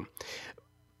showroom.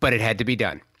 But it had to be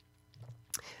done.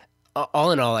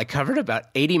 All in all, I covered about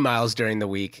 80 miles during the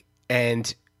week.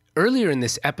 And earlier in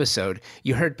this episode,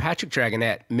 you heard Patrick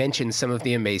Dragonette mention some of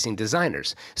the amazing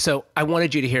designers. So I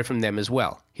wanted you to hear from them as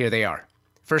well. Here they are.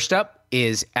 First up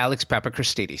is Alex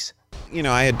Papachristides. You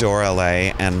know, I adore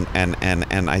LA, and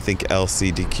I think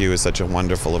LCDQ is such a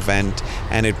wonderful event,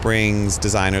 and it brings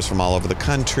designers from all over the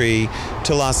country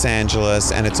to Los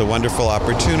Angeles, and it's a wonderful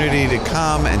opportunity to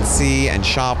come and see and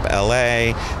shop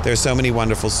LA. There's so many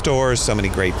wonderful stores, so many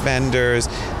great vendors,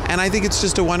 and I think it's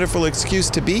just a wonderful excuse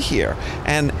to be here.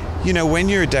 And you know, when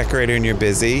you're a decorator and you're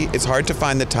busy, it's hard to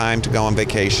find the time to go on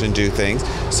vacation and do things.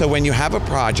 So when you have a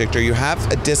project or you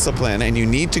have a discipline and you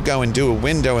need to go and do a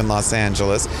window in Los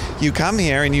Angeles, you come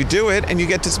here and you do it and you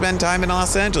get to spend time in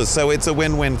Los Angeles. So it's a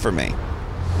win-win for me.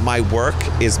 My work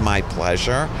is my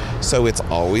pleasure, so it's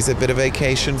always a bit of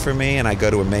vacation for me, and I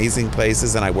go to amazing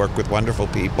places and I work with wonderful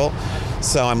people.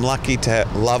 So I'm lucky to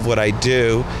love what I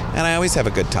do, and I always have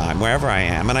a good time wherever I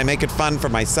am, and I make it fun for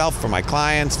myself, for my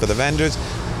clients, for the vendors.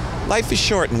 Life is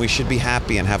short and we should be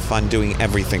happy and have fun doing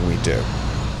everything we do.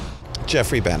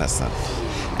 Jeffrey Bennison.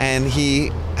 And he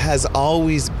has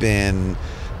always been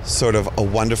sort of a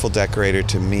wonderful decorator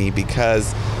to me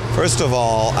because, first of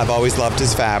all, I've always loved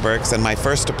his fabrics, and my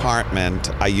first apartment,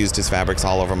 I used his fabrics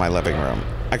all over my living room.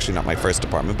 Actually, not my first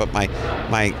apartment, but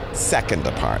my second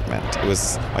apartment.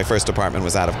 My first apartment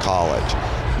was out of college.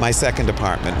 My second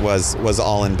apartment was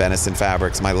all in Bennison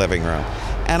fabrics, my living room.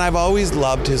 And I've always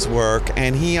loved his work,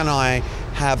 and he and I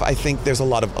think there's a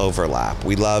lot of overlap.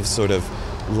 We love sort of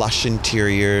lush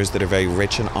interiors that are very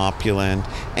rich and opulent,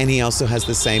 and he also has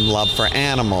the same love for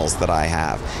animals that I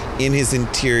have. In his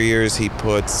interiors, he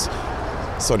puts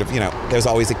sort of, you know, there's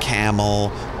always a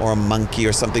camel or a monkey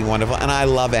or something wonderful, and I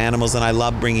love animals, and I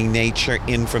love bringing nature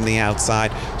in from the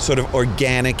outside, sort of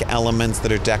organic elements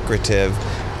that are decorative,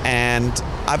 and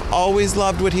I've always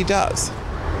loved what he does.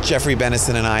 Jeffrey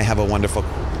Bennison and I have a wonderful,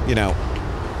 you know,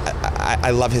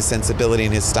 I love his sensibility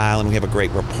and his style, and we have a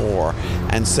great rapport,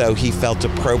 and so he felt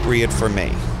appropriate for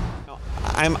me.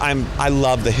 I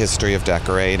love the history of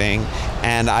decorating,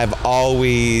 and I've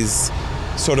always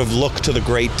sort of looked to the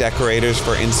great decorators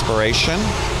for inspiration,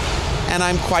 and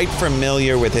I'm quite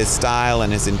familiar with his style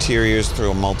and his interiors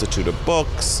through a multitude of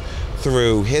books,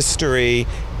 through history,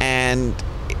 and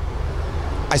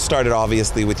I started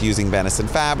obviously with using Bennison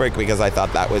fabric because I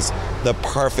thought that was the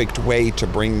perfect way to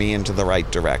bring me into the right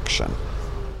direction.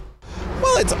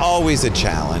 Well, it's always a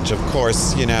challenge, of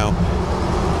course, you know.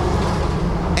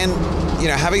 And, you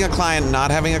know, having a client, not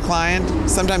having a client,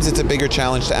 sometimes it's a bigger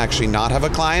challenge to actually not have a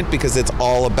client because it's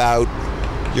all about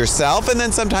yourself, and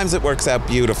then sometimes it works out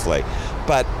beautifully.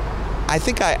 But I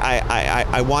think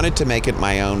I wanted to make it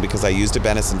my own because I used a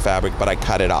Bennison fabric, but I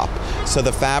cut it up. So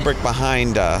the fabric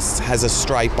behind us has a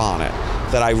stripe on it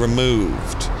that I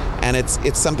removed. And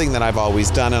it's something that I've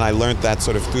always done, and I learned that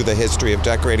sort of through the history of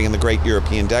decorating, and the great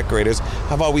European decorators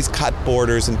have always cut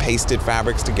borders and pasted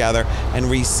fabrics together and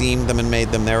re-seamed them and made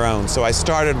them their own. So I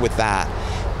started with that.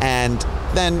 And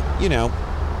then, you know,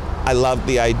 I loved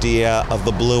the idea of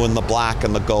the blue and the black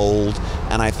and the gold,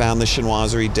 and I found the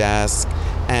chinoiserie desk.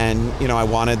 And, you know, I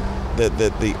wanted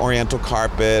the oriental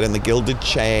carpet and the gilded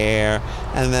chair,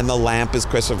 and then the lamp is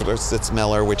Christopher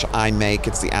Spitzmiller, which I make.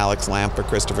 It's the Alex lamp for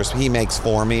Christopher. He makes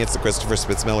for me. It's the Christopher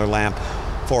Spitzmiller lamp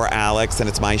for Alex, and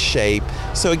it's my shape.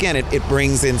 So again, it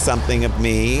brings in something of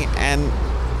me, and,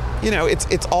 you know,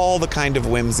 it's all the kind of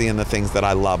whimsy and the things that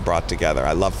I love brought together.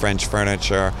 I love French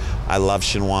furniture. I love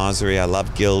chinoiserie. I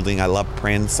love gilding. I love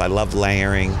prints. I love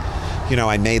layering. You know,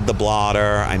 I made the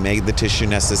blotter, I made the tissue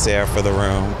nécessaire for the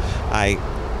room. I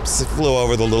flew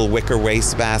over the little wicker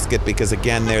wastebasket because,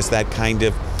 again, there's that kind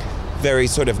of very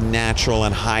sort of natural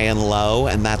and high and low,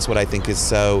 and that's what I think is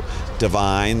so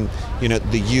divine. You know,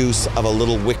 the use of a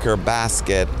little wicker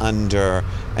basket under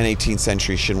an 18th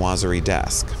century chinoiserie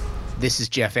desk. This is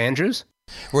Jeff Andrews.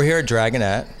 We're here at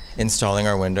Dragonette installing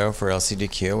our window for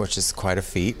LCDQ, which is quite a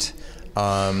feat.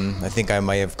 I think I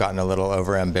might have gotten a little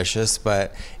overambitious,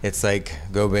 but it's like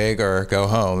go big or go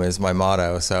home is my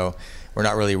motto. So we're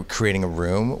not really creating a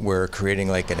room, we're creating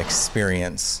like an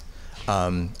experience,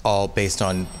 all based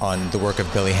on the work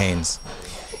of Billy Haynes.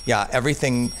 Yeah,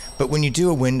 everything, but when you do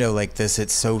a window like this,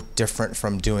 it's so different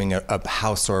from doing a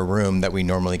house or a room that we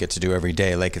normally get to do every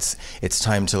day. Like it's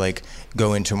time to like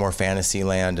go into more fantasy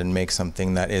land and make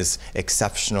something that is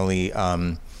exceptionally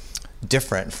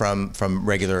different from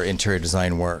regular interior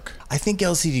design work. I think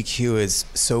LCDQ is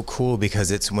so cool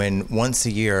because it's when once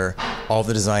a year all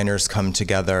the designers come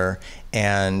together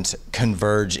and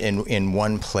converge in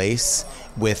one place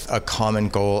with a common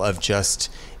goal of just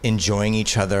enjoying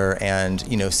each other and,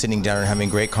 you know, sitting down and having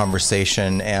great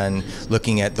conversation and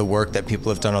looking at the work that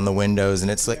people have done on the windows.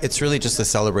 And it's really just a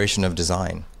celebration of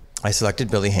design. I selected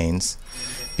Billy Haynes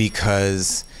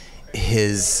because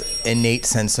his innate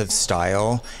sense of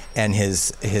style and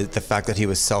the fact that he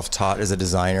was self-taught as a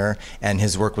designer, and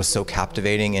his work was so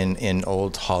captivating in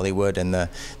old Hollywood, and the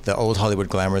old Hollywood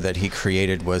glamour that he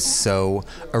created was so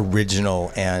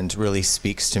original and really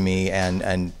speaks to me,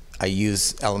 and I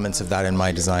use elements of that in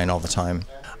my design all the time.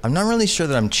 I'm not really sure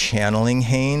that I'm channeling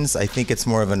Haynes. I think it's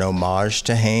more of an homage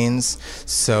to Haynes.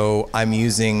 So I'm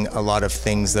using a lot of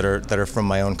things that are from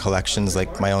my own collections,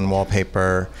 like my own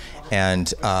wallpaper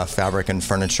and fabric and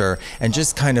furniture, and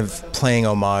just kind of playing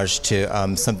homage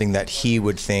to something that he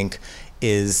would think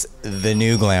is the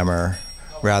new glamour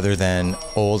rather than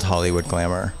old Hollywood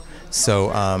glamour. So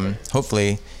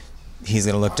hopefully he's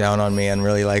going to look down on me and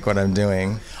really like what I'm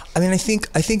doing. I mean, I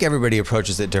think everybody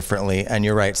approaches it differently, and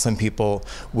you're right. Some people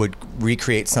would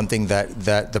recreate something that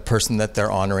the person that they're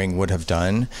honoring would have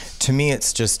done. To me,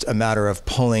 it's just a matter of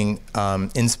pulling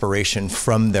inspiration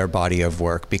from their body of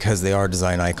work, because they are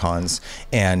design icons,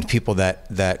 and people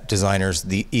that designers,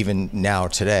 even now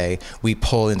today, we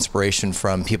pull inspiration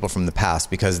from people from the past,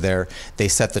 because they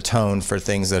set the tone for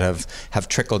things that have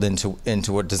trickled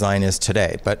into what design is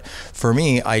today. But for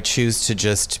me, I choose to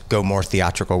just go more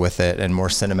theatrical with it and more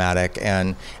cinematic,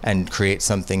 and create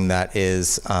something that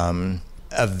is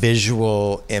a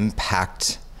visual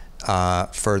impact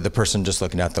for the person just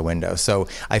looking out the window. So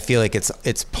I feel like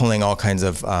it's pulling all kinds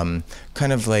of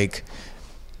kind of like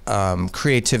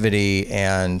creativity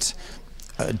and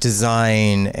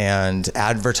design and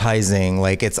advertising.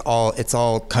 Like it's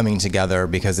all coming together,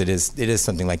 because it is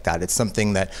something like that. It's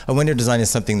something that a window design is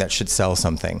something that should sell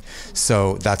something.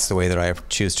 So that's the way that I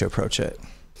choose to approach it.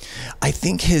 I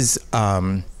think his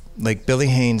like Billy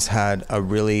Haynes had a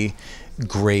really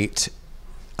great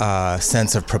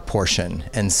sense of proportion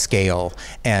and scale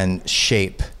and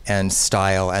shape and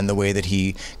style, and the way that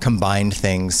he combined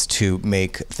things to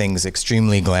make things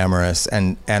extremely glamorous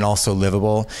and also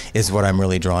livable is what I'm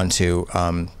really drawn to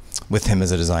with him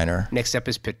as a designer. Next up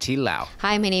is Pate Lau.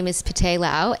 Hi, my name is Pate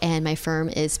Lau, and my firm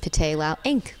is Pate Lau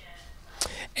Inc.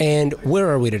 And where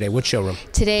are we today? What showroom?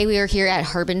 Today we are here at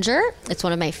Harbinger. It's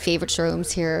one of my favorite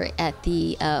showrooms here at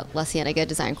the La Cienega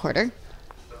Design Quarter.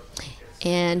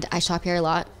 And I shop here a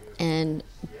lot, and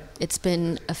it's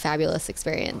been a fabulous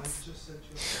experience.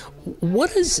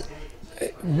 What does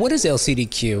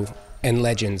LCDQ and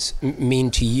Legends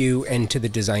mean to you and to the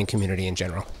design community in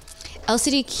general?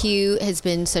 LCDQ has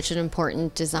been such an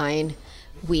important design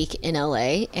week in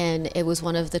LA, and it was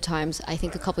one of the times, I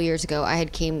think a couple years ago, I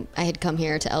had come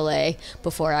here to LA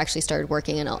before I actually started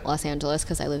working in Los Angeles,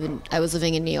 because I was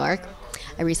living in New York.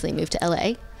 I recently moved to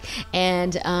LA,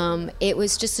 and it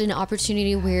was just an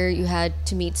opportunity where you had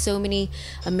to meet so many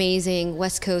amazing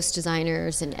West Coast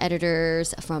designers and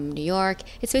editors from New York.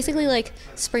 It's basically like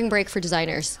spring break for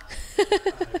designers.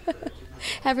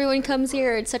 Everyone comes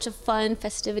here. It's such a fun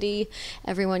festivity.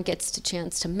 Everyone gets a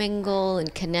chance to mingle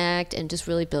and connect and just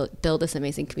really build this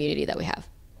amazing community that we have.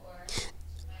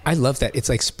 I love that. It's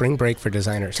like spring break for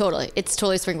designers. Totally. It's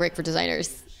totally spring break for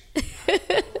designers.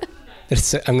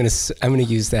 I'm gonna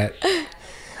use that.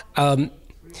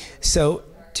 So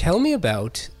tell me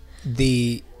about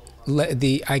the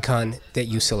icon that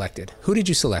you selected. Who did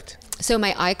you select? So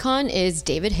my icon is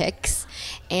David Hicks,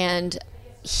 and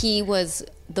he was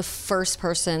the first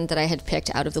person that I had picked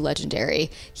out of the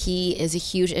legendary. He is a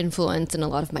huge influence in a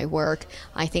lot of my work.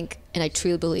 I think, and I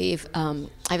truly believe, I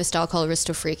have a style called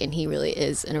Aristo Freak, and he really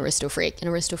is an Aristo Freak. An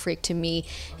Aristo Freak to me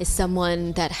is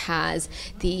someone that has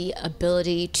the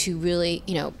ability to really,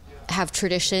 have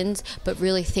traditions, but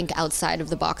really think outside of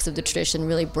the box of the tradition,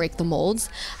 really break the molds.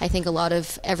 I think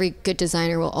every good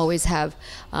designer will always have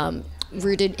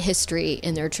rooted history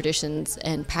in their traditions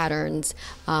and patterns.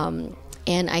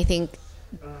 And I think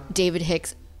David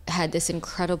Hicks had this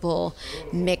incredible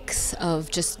mix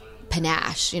of just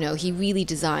panache. He really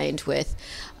designed with,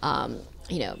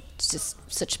 just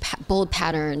such bold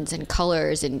patterns and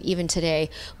colors. And even today,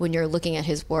 when you're looking at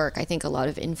his work, I think a lot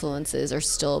of influences are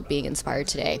still being inspired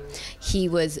today. He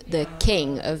was the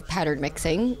king of pattern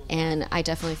mixing, and I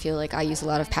definitely feel like I use a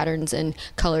lot of patterns and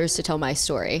colors to tell my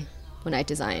story when I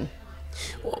design.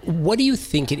 What do you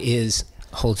think it is?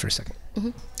 Hold for a second. Mm-hmm.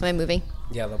 Am I moving?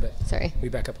 Yeah, a little bit. Sorry. We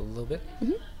back up a little bit.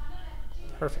 Mm-hmm.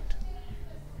 Perfect.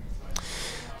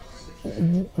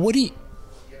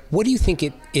 What do you think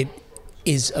it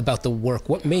is about the work?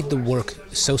 What made the work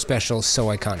so special, so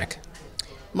iconic?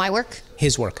 My work?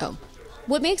 His work. Oh.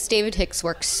 What makes David Hicks'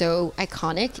 work so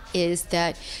iconic is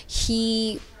that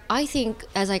I think,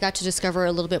 as I got to discover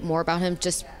a little bit more about him,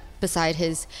 just beside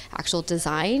his actual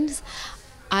designs,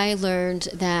 I learned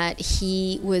that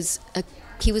he was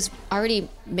already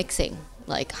mixing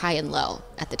like high and low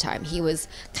at the time. He was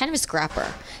kind of a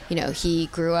scrapper. He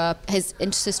grew up, his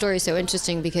story is so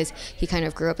interesting because he kind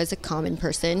of grew up as a common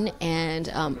person and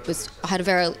was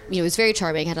very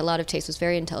charming, had a lot of taste, was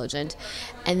very intelligent.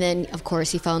 And then, of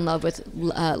course, he fell in love with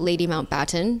Lady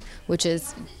Mountbatten, which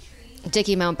is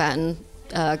Dickie Mountbatten,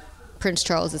 Prince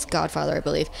Charles's godfather, I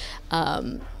believe.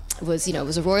 Was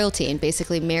a royalty and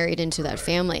basically married into that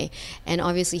family. And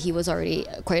obviously he was already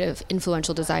quite an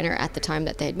influential designer at the time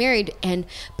that they had married,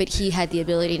 but he had the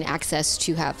ability and access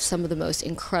to have some of the most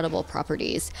incredible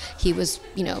properties. He was,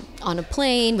 on a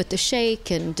plane with the Sheikh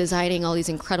and designing all these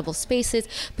incredible spaces,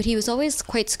 but he was always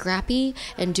quite scrappy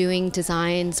and doing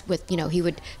designs with, he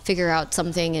would figure out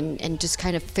something and just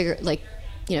kind of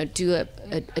do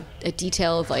a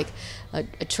detail of like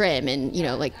a trim and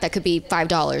that could be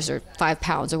 $5 or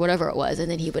 £5 or whatever it was, and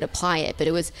then he would apply it. But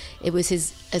it was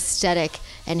his aesthetic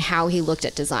and how he looked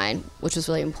at design, which was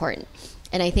really important.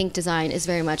 And I think design is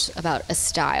very much about a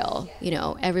style.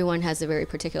 Everyone has a very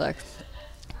particular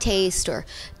taste or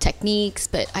techniques,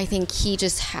 but I think he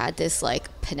just had this like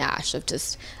panache of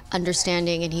just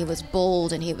understanding, and he was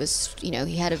bold, and he was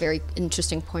he had a very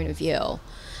interesting point of view.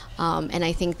 And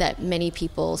I think that many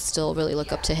people still really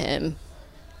look up to him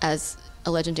as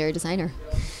a legendary designer.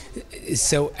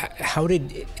 So how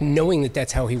did, knowing that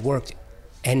that's how he worked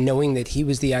and knowing that he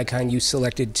was the icon you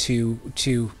selected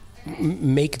to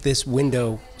make this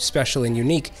window special and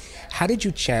unique, how did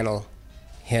you channel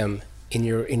him in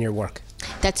your work?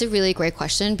 That's a really great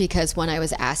question, because when I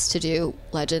was asked to do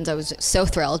Legends, I was so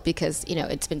thrilled because,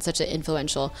 it's been such an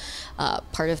influential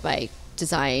part of my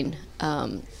design,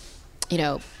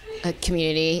 a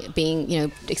community,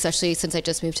 being, especially since I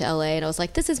just moved to LA, and I was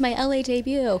like, this is my LA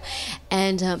debut.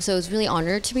 And so I was really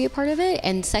honored to be a part of it.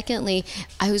 And secondly,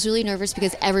 I was really nervous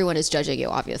because everyone is judging you,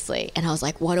 obviously. And I was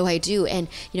like, what do I do? And,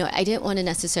 I didn't want to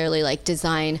necessarily like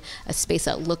design a space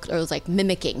that looked or was like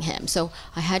mimicking him. So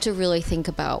I had to really think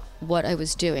about what I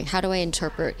was doing. How do I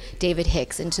interpret David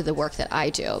Hicks into the work that I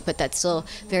do? But that still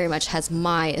very much has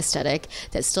my aesthetic,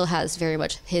 that still has very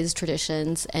much his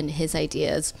traditions and his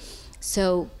ideas.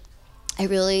 So I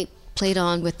really played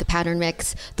on with the pattern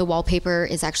mix. The wallpaper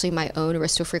is actually my own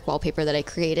Aristofreak wallpaper that I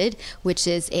created, which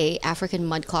is a African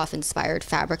mudcloth inspired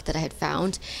fabric that I had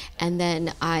found. And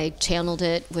then I channeled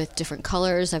it with different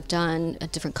colors I've done,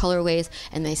 different colorways,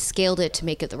 and I scaled it to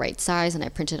make it the right size, and I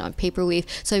printed on paper weave.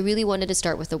 So I really wanted to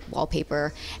start with the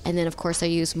wallpaper. And then of course I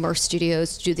used Murph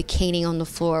Studios to do the caning on the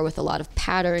floor with a lot of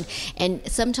pattern. And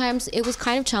sometimes it was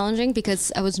kind of challenging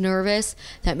because I was nervous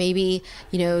that maybe,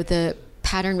 the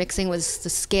pattern mixing was the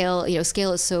scale.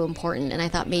 Scale is so important, and I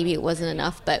thought maybe it wasn't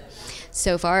enough, but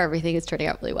so far everything is turning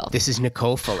out really well. This is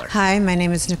Nicole Fuller. Hi, my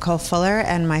name is Nicole Fuller,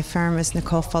 and my firm is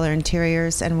Nicole Fuller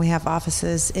Interiors, and we have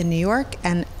offices in New York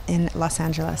and in Los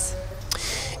Angeles.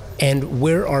 And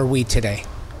where are we today?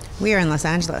 We are in Los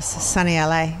Angeles, sunny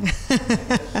LA.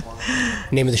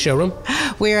 Name of the showroom?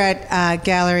 We're at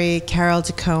Gallery Carol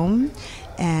Ducombe.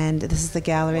 And this is the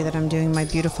gallery that I'm doing my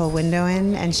beautiful window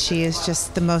in. And she is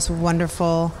just the most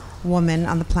wonderful woman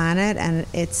on the planet. And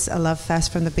it's a love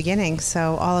fest from the beginning.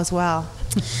 So all is well.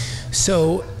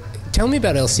 So tell me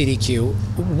about LCDQ,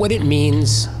 what it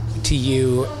means to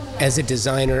you as a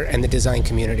designer and the design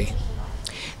community.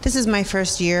 This is my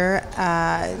first year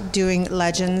doing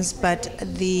Legends, but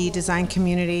the design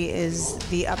community is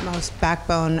the utmost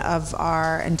backbone of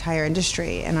our entire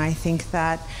industry. And I think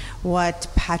that what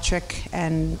Patrick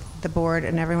and the board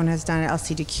and everyone has done at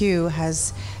LCDQ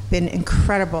has been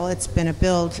incredible. It's been a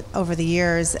build over the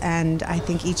years, and I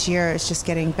think each year it's just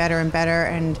getting better and better,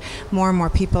 and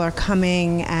more people are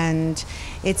coming, and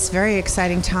it's very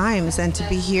exciting times. And to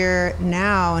be here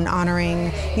now and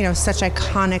honoring, such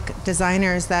iconic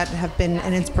designers that have been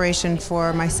an inspiration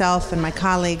for myself and my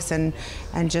colleagues, and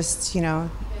just,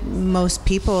 most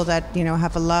people that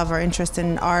have a love or interest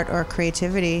in art or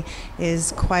creativity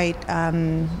is quite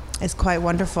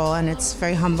wonderful, and it's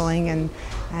very humbling,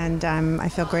 and I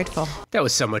feel grateful. That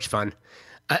was so much fun.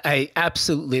 I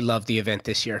absolutely love the event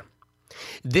this year.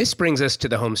 This brings us to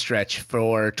the home stretch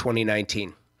for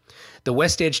 2019, the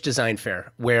West Edge Design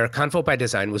Fair, where Convo by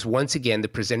Design was once again the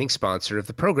presenting sponsor of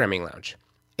the Programming Lounge.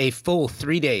 a full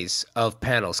 3 days of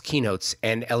panels, keynotes,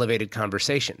 and elevated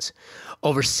conversations.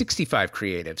 Over 65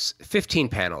 creatives, 15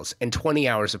 panels, and 20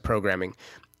 hours of programming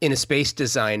in a space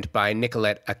designed by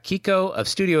Nicolette Akiko of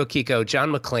Studio Akiko,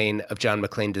 John McLean of John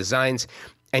McLean Designs,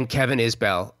 and Kevin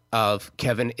Isbell of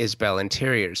Kevin Isbell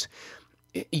Interiors.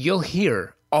 You'll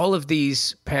hear all of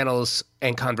these panels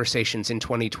and conversations in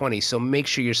 2020, so make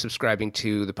sure you're subscribing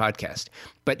to the podcast.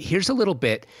 But here's a little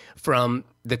bit from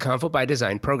the Convo by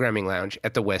Design Programming Lounge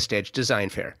at the West Edge Design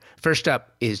Fair. First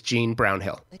up is Jean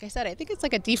Brownhill. Like I said, I think it's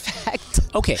like a defect.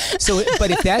 Okay, so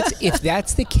but if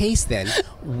that's the case, then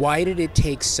why did it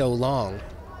take so long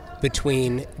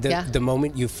between the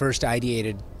moment you first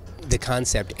ideated the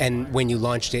concept and when you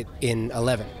launched it in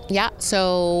 11? Yeah,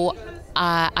 so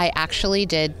I actually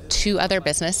did 2 other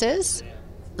businesses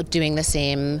doing the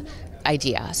same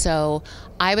idea. So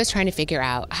I was trying to figure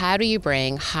out, how do you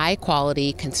bring high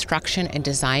quality construction and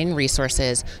design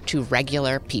resources to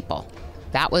regular people?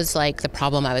 That was like the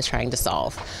problem I was trying to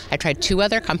solve. I tried 2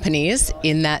 other companies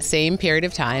in that same period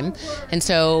of time. And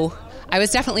so I was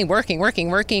definitely working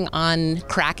on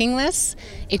cracking this.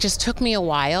 It just took me a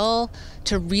while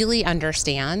to really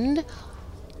understand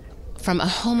from a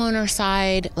homeowner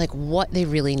side, like what they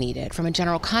really needed. From a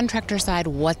general contractor side,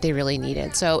 what they really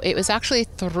needed. So it was actually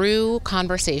through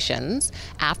conversations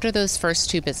after those first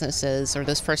 2 businesses or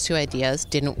those first 2 ideas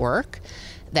didn't work,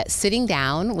 that sitting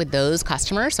down with those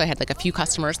customers, so I had like a few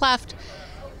customers left,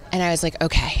 and I was like,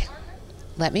 okay,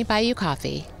 let me buy you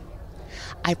coffee.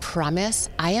 I promise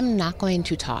I am not going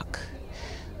to talk.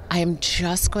 I am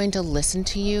just going to listen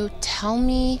to you. Tell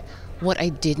me what I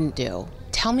didn't do.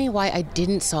 Tell me why I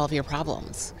didn't solve your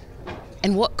problems.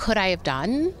 And what could I have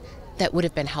done that would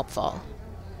have been helpful?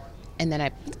 And then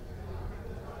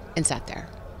I sat there.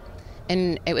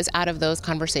 And it was out of those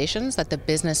conversations that the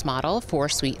business model for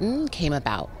Sweeten came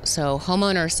about. So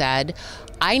homeowner said,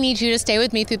 I need you to stay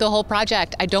with me through the whole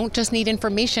project. I don't just need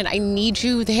information. I need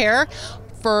you there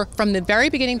from the very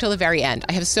beginning till the very end.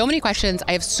 I have so many questions.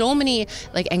 I have so many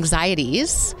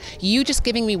anxieties. You just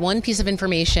giving me one piece of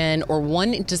information or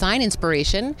one design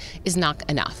inspiration is not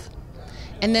enough.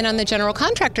 And then on the general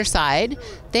contractor side,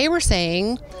 they were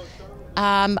saying,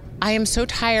 I am so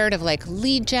tired of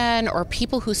lead gen or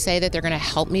people who say that they're going to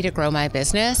help me to grow my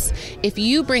business. If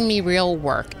you bring me real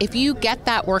work, if you get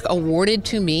that work awarded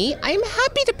to me, I'm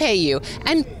happy to pay you.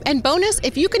 And bonus,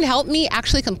 if you can help me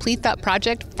actually complete that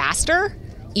project faster,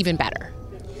 even better.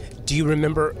 Do you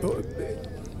remember,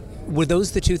 were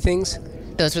those the 2 things?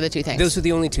 Those were the 2 things. Those were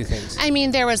the only 2 things. I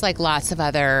mean, there was lots of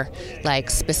other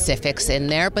specifics in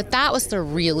there, but that was the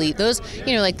really, those,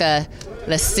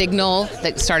 the signal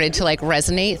that started to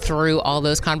resonate through all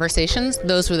those conversations.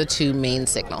 Those were the 2 main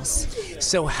signals.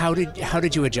 So how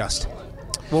did you adjust?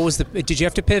 What was did you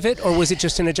have to pivot, or was it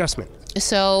just an adjustment?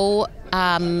 So,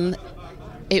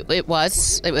 It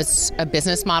was a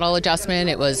business model adjustment.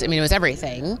 It was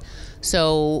everything.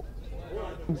 So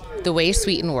the way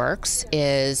Sweeten works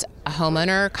is a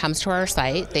homeowner comes to our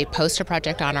site, they post a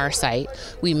project on our site,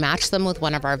 we match them with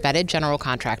one of our vetted general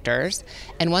contractors,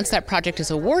 and once that project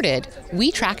is awarded,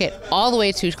 we track it all the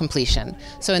way to completion.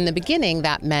 So in the beginning,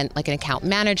 that meant an account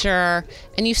manager,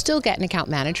 and you still get an account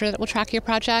manager that will track your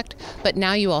project, but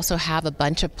now you also have a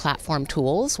bunch of platform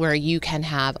tools where you can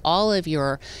have all of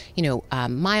your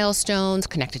milestones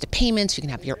connected to payments. You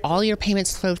can have all your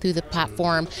payments flow through the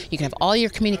platform. You can have all your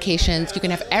communications. You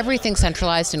can have everything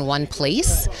centralized in one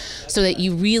place, so that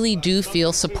you really do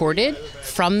feel supported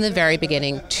from the very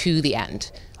beginning to the end.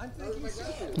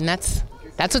 And that's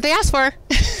what they asked for.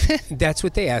 That's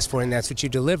what they asked for, and that's what you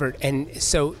delivered. And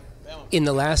so in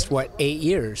the last, 8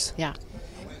 years? Yeah.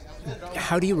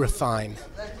 How do you refine?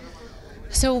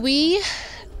 So we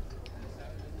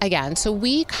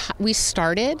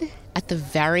started at the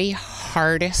very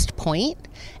hardest point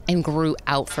and grew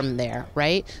out from there,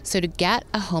 right? So to get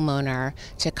a homeowner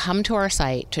to come to our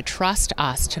site, to trust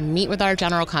us, to meet with our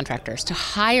general contractors, to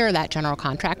hire that general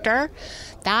contractor,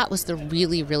 that was the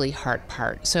really, really hard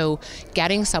part. So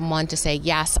getting someone to say,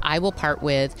 yes, I will part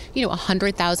with,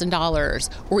 $100,000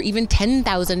 or even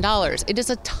 $10,000. It is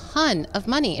a ton of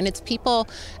money. And it's people,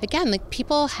 again,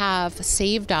 people have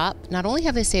saved up. Not only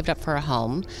have they saved up for a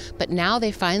home, but now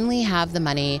they finally have the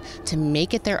money to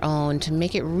make it their own, to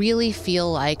make it really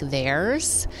feel like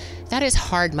theirs. That is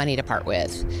hard money to part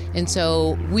with. And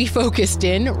so we focused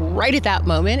in right at that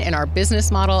moment, and our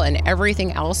business model and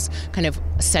everything else kind of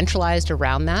centralized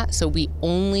around that. So we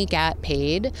only get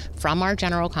paid from our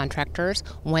general contractors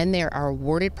when there are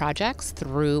awarded projects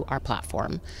through our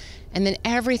platform. And then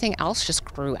everything else just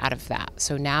grew out of that.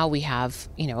 So now we have,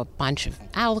 a bunch of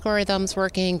algorithms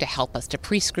working to help us to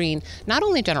pre-screen not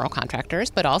only general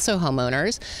contractors, but also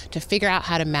homeowners to figure out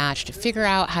how to match, to figure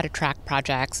out how to track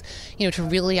projects, to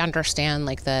really understand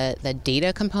like the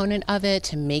data component of it,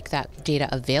 to make that data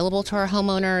available to our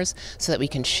homeowners so that we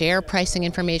can share pricing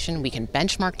information, we can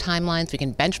benchmark timelines, we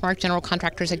can benchmark general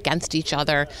contractors against each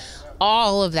other.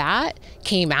 All of that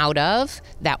came out of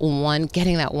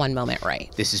getting that one moment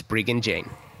right. This is Breegan Jane.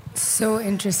 So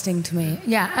interesting to me.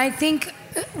 Yeah, I think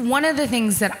one of the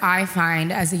things that I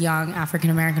find as a young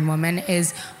African-American woman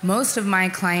is most of my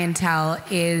clientele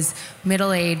is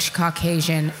middle-aged,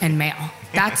 Caucasian, and male.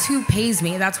 That's who pays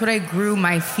me. That's what I grew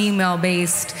my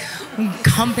female-based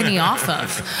company off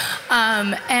of.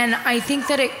 And I think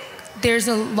that there's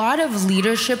a lot of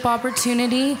leadership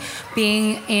opportunity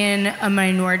being in a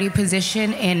minority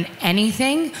position in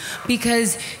anything,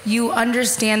 because you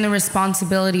understand the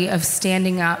responsibility of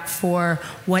standing up for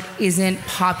what isn't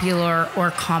popular or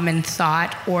common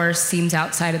thought or seems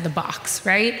outside of the box,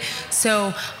 right?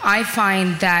 So I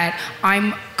find that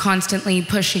I'm constantly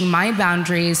pushing my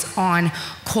boundaries on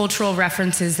cultural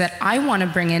references that I want to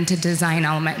bring into design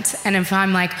elements. And if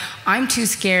I'm like, I'm too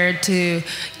scared to,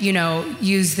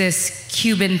 use this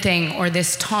Cuban thing or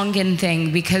this Tongan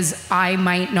thing because I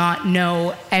might not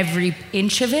know every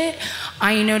inch of it,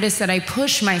 I notice that I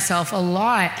push myself a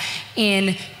lot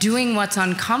in doing what's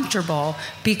uncomfortable,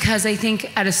 because I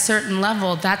think at a certain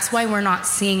level, that's why we're not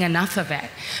seeing enough of it.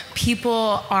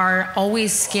 People are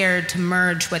always scared to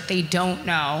merge what they don't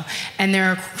know, and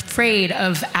they're afraid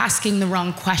of asking the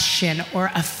wrong question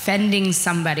or offending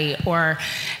somebody,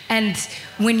 and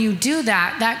when you do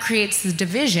that, that creates the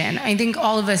division. I think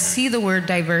all of us see the word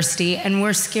diversity, and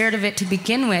we're scared of it to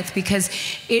begin with because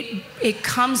it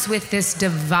comes with this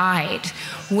divide,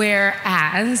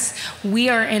 whereas we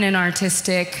are in an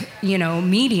artistic,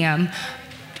 medium.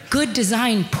 Good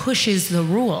design pushes the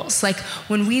rules. Like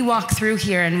when we walk through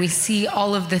here and we see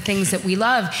all of the things that we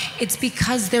love, it's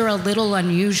because they're a little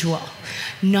unusual,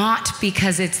 not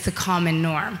because it's the common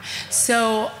norm.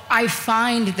 So I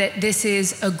find that this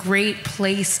is a great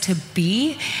place to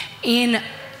be in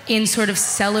sort of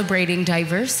celebrating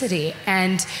diversity.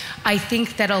 And I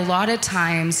think that a lot of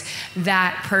times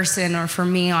that person, or for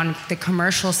me on the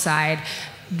commercial side,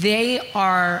 they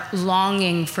are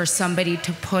longing for somebody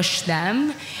to push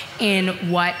them in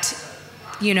what,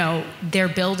 their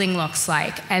building looks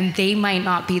like. And they might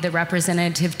not be the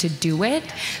representative to do it.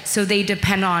 So they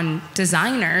depend on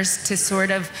designers to sort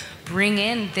of bring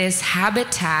in this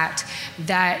habitat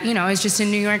that, is just in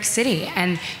New York City.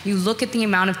 And you look at the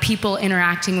amount of people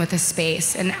interacting with a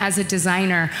space. And as a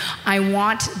designer, I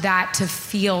want that to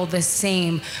feel the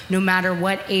same no matter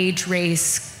what age,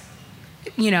 race,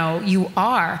 you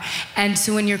are. And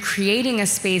so when you're creating a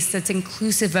space that's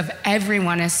inclusive of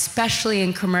everyone, especially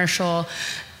in commercial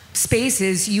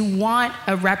spaces, you want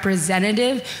a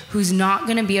representative who's not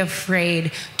going to be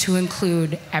afraid to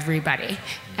include everybody.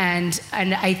 And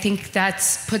I think that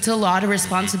puts a lot of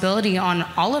responsibility on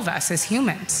all of us as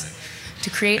humans to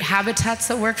create habitats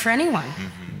that work for anyone.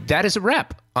 That is a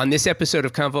wrap on this episode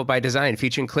of Convo by Design,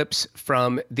 featuring clips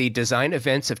from the design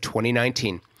events of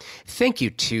 2019. Thank you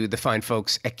to the fine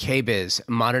folks at KBIS,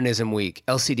 Modernism Week,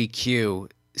 LCDQ,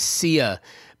 SIA,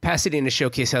 Pasadena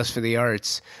Showcase House for the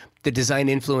Arts, the Design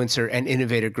Influencer and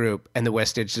Innovator Group, and the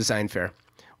West Edge Design Fair.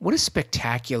 What a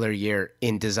spectacular year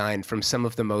in design from some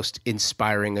of the most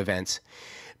inspiring events.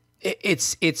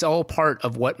 It's all part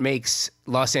of what makes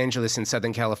Los Angeles and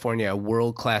Southern California a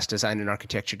world-class design and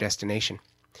architecture destination.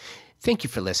 Thank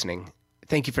you for listening.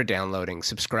 Thank you for downloading,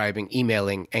 subscribing,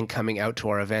 emailing, and coming out to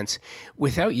our events.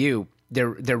 Without you, there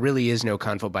really is no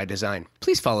Convo by Design.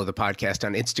 Please follow the podcast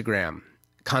on Instagram,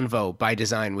 Convo by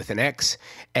Design with an X,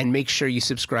 and make sure you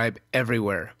subscribe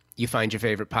everywhere you find your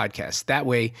favorite podcasts. That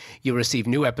way, you'll receive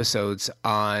new episodes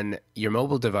on your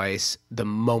mobile device the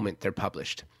moment they're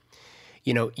published.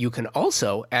 You can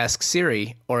also ask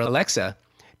Siri or Alexa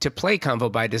to play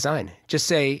Convo by Design. Just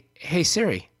say, "Hey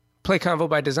Siri, play Convo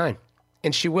by Design."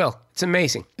 And she will. It's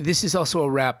amazing. This is also a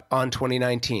wrap on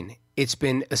 2019. It's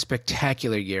been a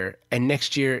spectacular year, and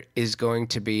next year is going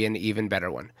to be an even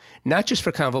better one. Not just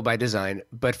for Convo by Design,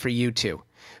 but for you too.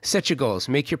 Set your goals,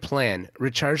 make your plan,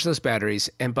 recharge those batteries,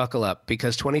 and buckle up,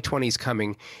 because 2020 is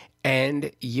coming,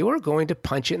 and you're going to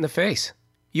punch it in the face.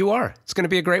 You are. It's going to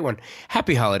be a great one.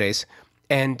 Happy holidays,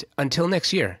 and until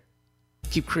next year,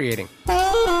 keep creating.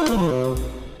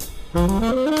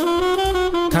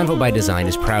 Convo by Design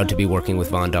is proud to be working with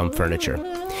Von Dom Furniture.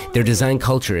 Their design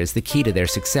culture is the key to their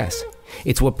success.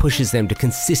 It's what pushes them to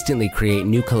consistently create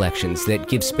new collections that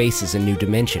give spaces a new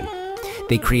dimension.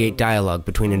 They create dialogue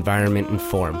between environment and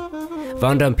form.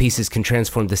 Von Daum pieces can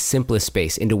transform the simplest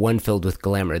space into one filled with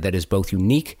glamour that is both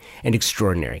unique and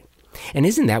extraordinary. And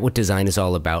isn't that what design is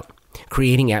all about?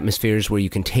 Creating atmospheres where you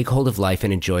can take hold of life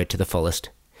and enjoy it to the fullest.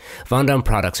 Von Daum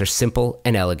products are simple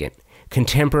and elegant,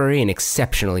 contemporary and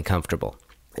exceptionally comfortable.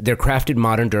 Their crafted,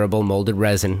 modern, durable, molded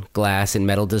resin, glass, and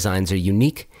metal designs are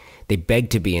unique. They beg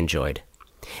to be enjoyed.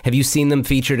 Have you seen them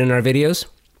featured in our videos?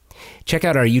 Check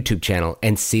out our YouTube channel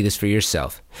and see this for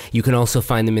yourself. You can also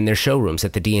find them in their showrooms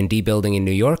at the D&D building in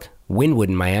New York, Wynwood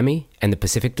in Miami, and the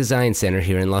Pacific Design Center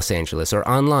here in Los Angeles, or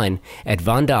online at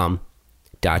vondaum.com.